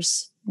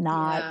years,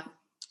 not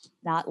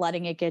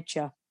letting it get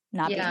you,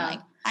 not being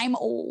like, I'm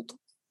old.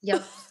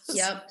 Yep.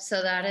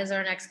 So that is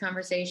our next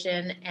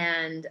conversation.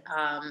 And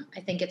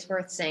I think it's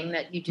worth saying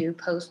that you do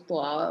post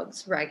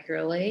blogs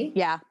regularly.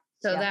 Yeah.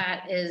 So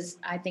that is,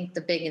 I think,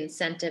 the big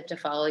incentive to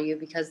follow you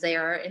because they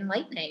are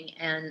enlightening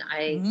and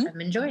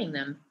I'm enjoying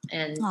them.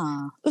 And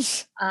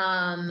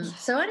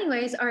so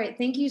anyways, all right.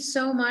 Thank you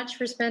so much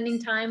for spending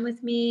time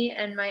with me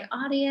and my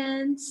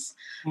audience.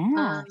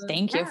 Yeah.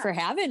 Thank you for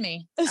having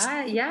me.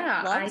 Loved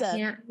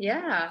it.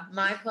 Yeah.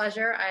 My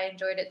pleasure. I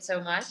enjoyed it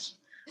so much.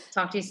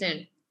 Talk to you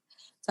soon.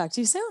 Talk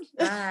to you soon.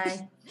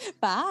 Bye.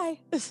 Bye.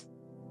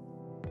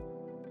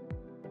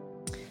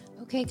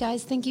 Okay,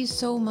 guys, thank you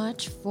so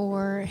much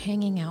for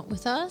hanging out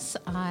with us.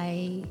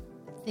 I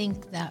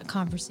think that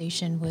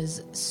conversation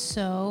was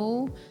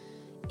so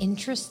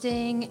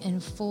interesting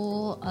and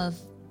full of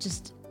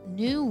just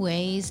new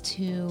ways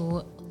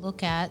to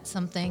look at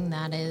something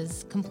that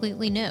is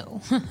completely new,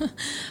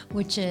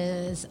 which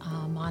is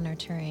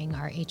monitoring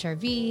our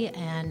HRV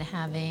and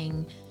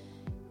having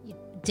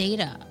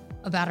data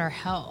about our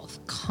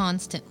health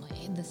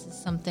constantly. This is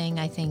something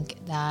I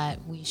think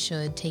that we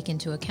should take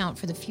into account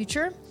for the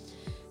future.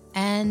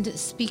 And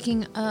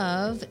speaking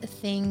of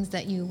things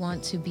that you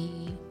want to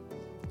be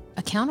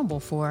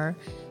accountable for,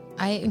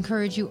 I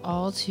encourage you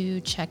all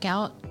to check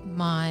out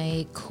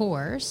my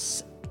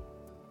course,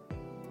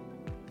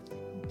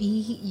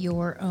 Be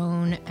Your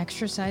Own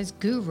Exercise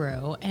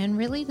Guru. And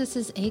really, this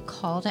is a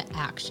call to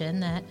action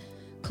that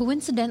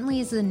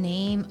coincidentally is the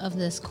name of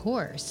this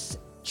course.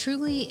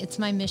 Truly, it's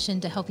my mission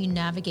to help you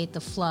navigate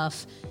the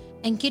fluff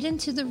and get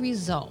into the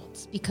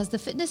results, because the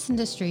fitness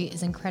industry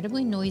is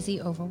incredibly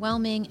noisy,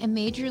 overwhelming, and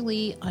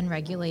majorly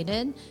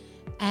unregulated.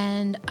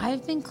 And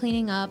I've been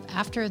cleaning up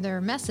after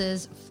their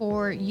messes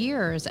for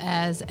years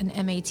as an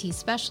MAT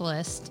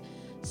specialist.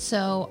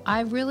 So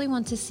I really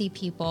want to see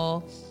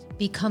people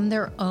become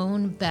their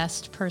own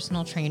best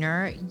personal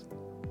trainer.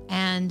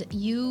 And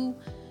you,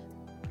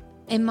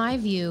 in my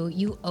view,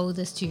 you owe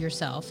this to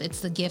yourself. It's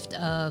the gift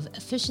of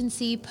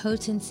efficiency,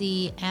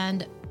 potency,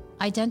 and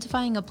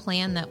identifying a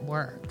plan that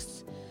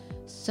works.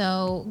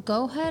 So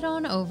go head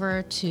on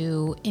over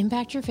to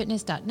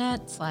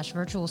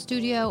impactyourfitness.net/virtual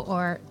studio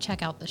or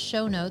check out the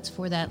show notes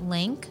for that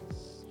link.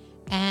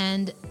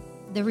 And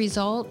the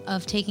result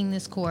of taking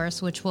this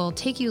course, which will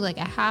take you like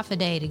a half a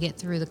day to get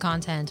through the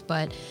content,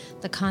 but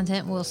the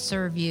content will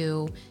serve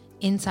you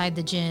inside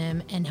the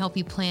gym and help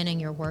you planning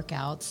your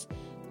workouts.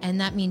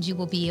 And that means you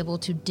will be able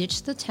to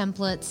ditch the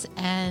templates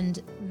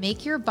and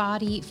make your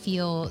body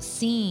feel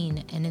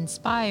seen and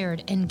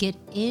inspired and get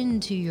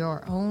into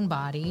your own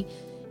body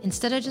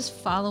instead of just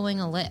following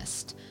a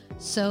list.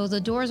 So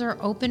the doors are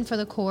open for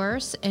the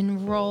course.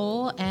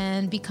 Enroll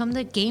and become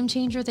the game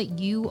changer that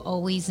you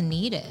always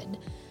needed.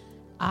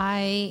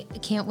 I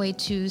can't wait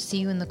to see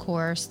you in the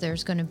course.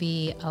 There's going to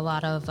be a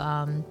lot of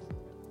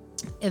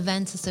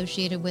events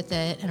associated with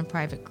it and a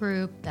private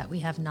group that we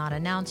have not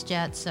announced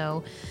yet.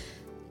 So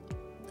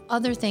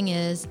other thing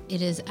is,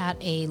 it is at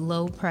a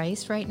low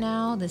price right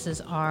now. This is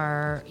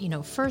our,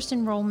 first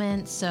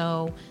enrollment.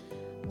 So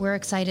we're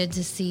excited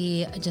to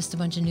see just a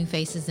bunch of new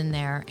faces in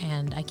there.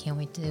 And I can't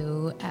wait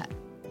to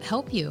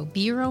help you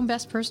be your own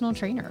best personal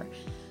trainer.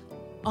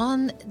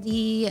 On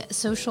the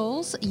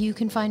socials, you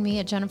can find me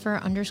at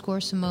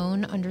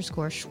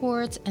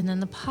Jennifer_Simone_Schwartz, and then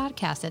the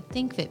podcast at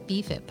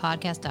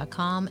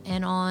thinkfitbefitpodcast.com.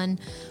 And on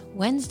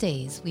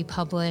Wednesdays, we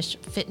publish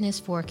Fitness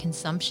for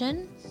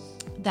Consumption.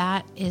 They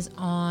are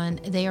on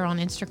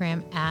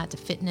Instagram at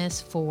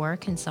Fitness for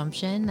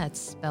Consumption. That's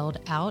spelled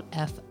out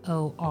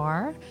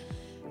FOR.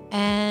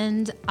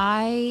 And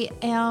I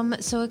am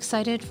so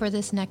excited for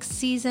this next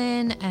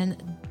season. And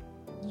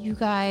you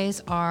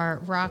guys are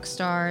rock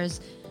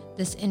stars.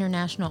 This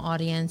international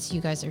audience,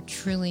 you guys are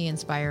truly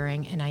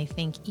inspiring. And I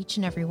thank each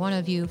and every one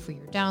of you for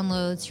your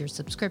downloads, your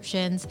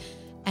subscriptions,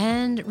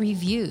 and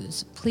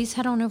reviews. Please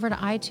head on over to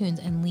iTunes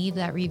and leave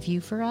that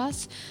review for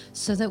us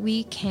so that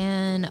we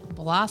can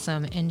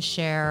blossom and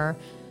share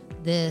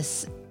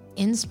this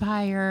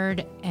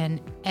inspired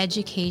and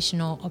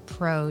educational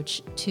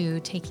approach to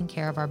taking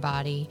care of our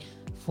body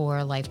for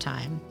a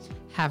lifetime.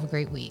 Have a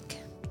great week.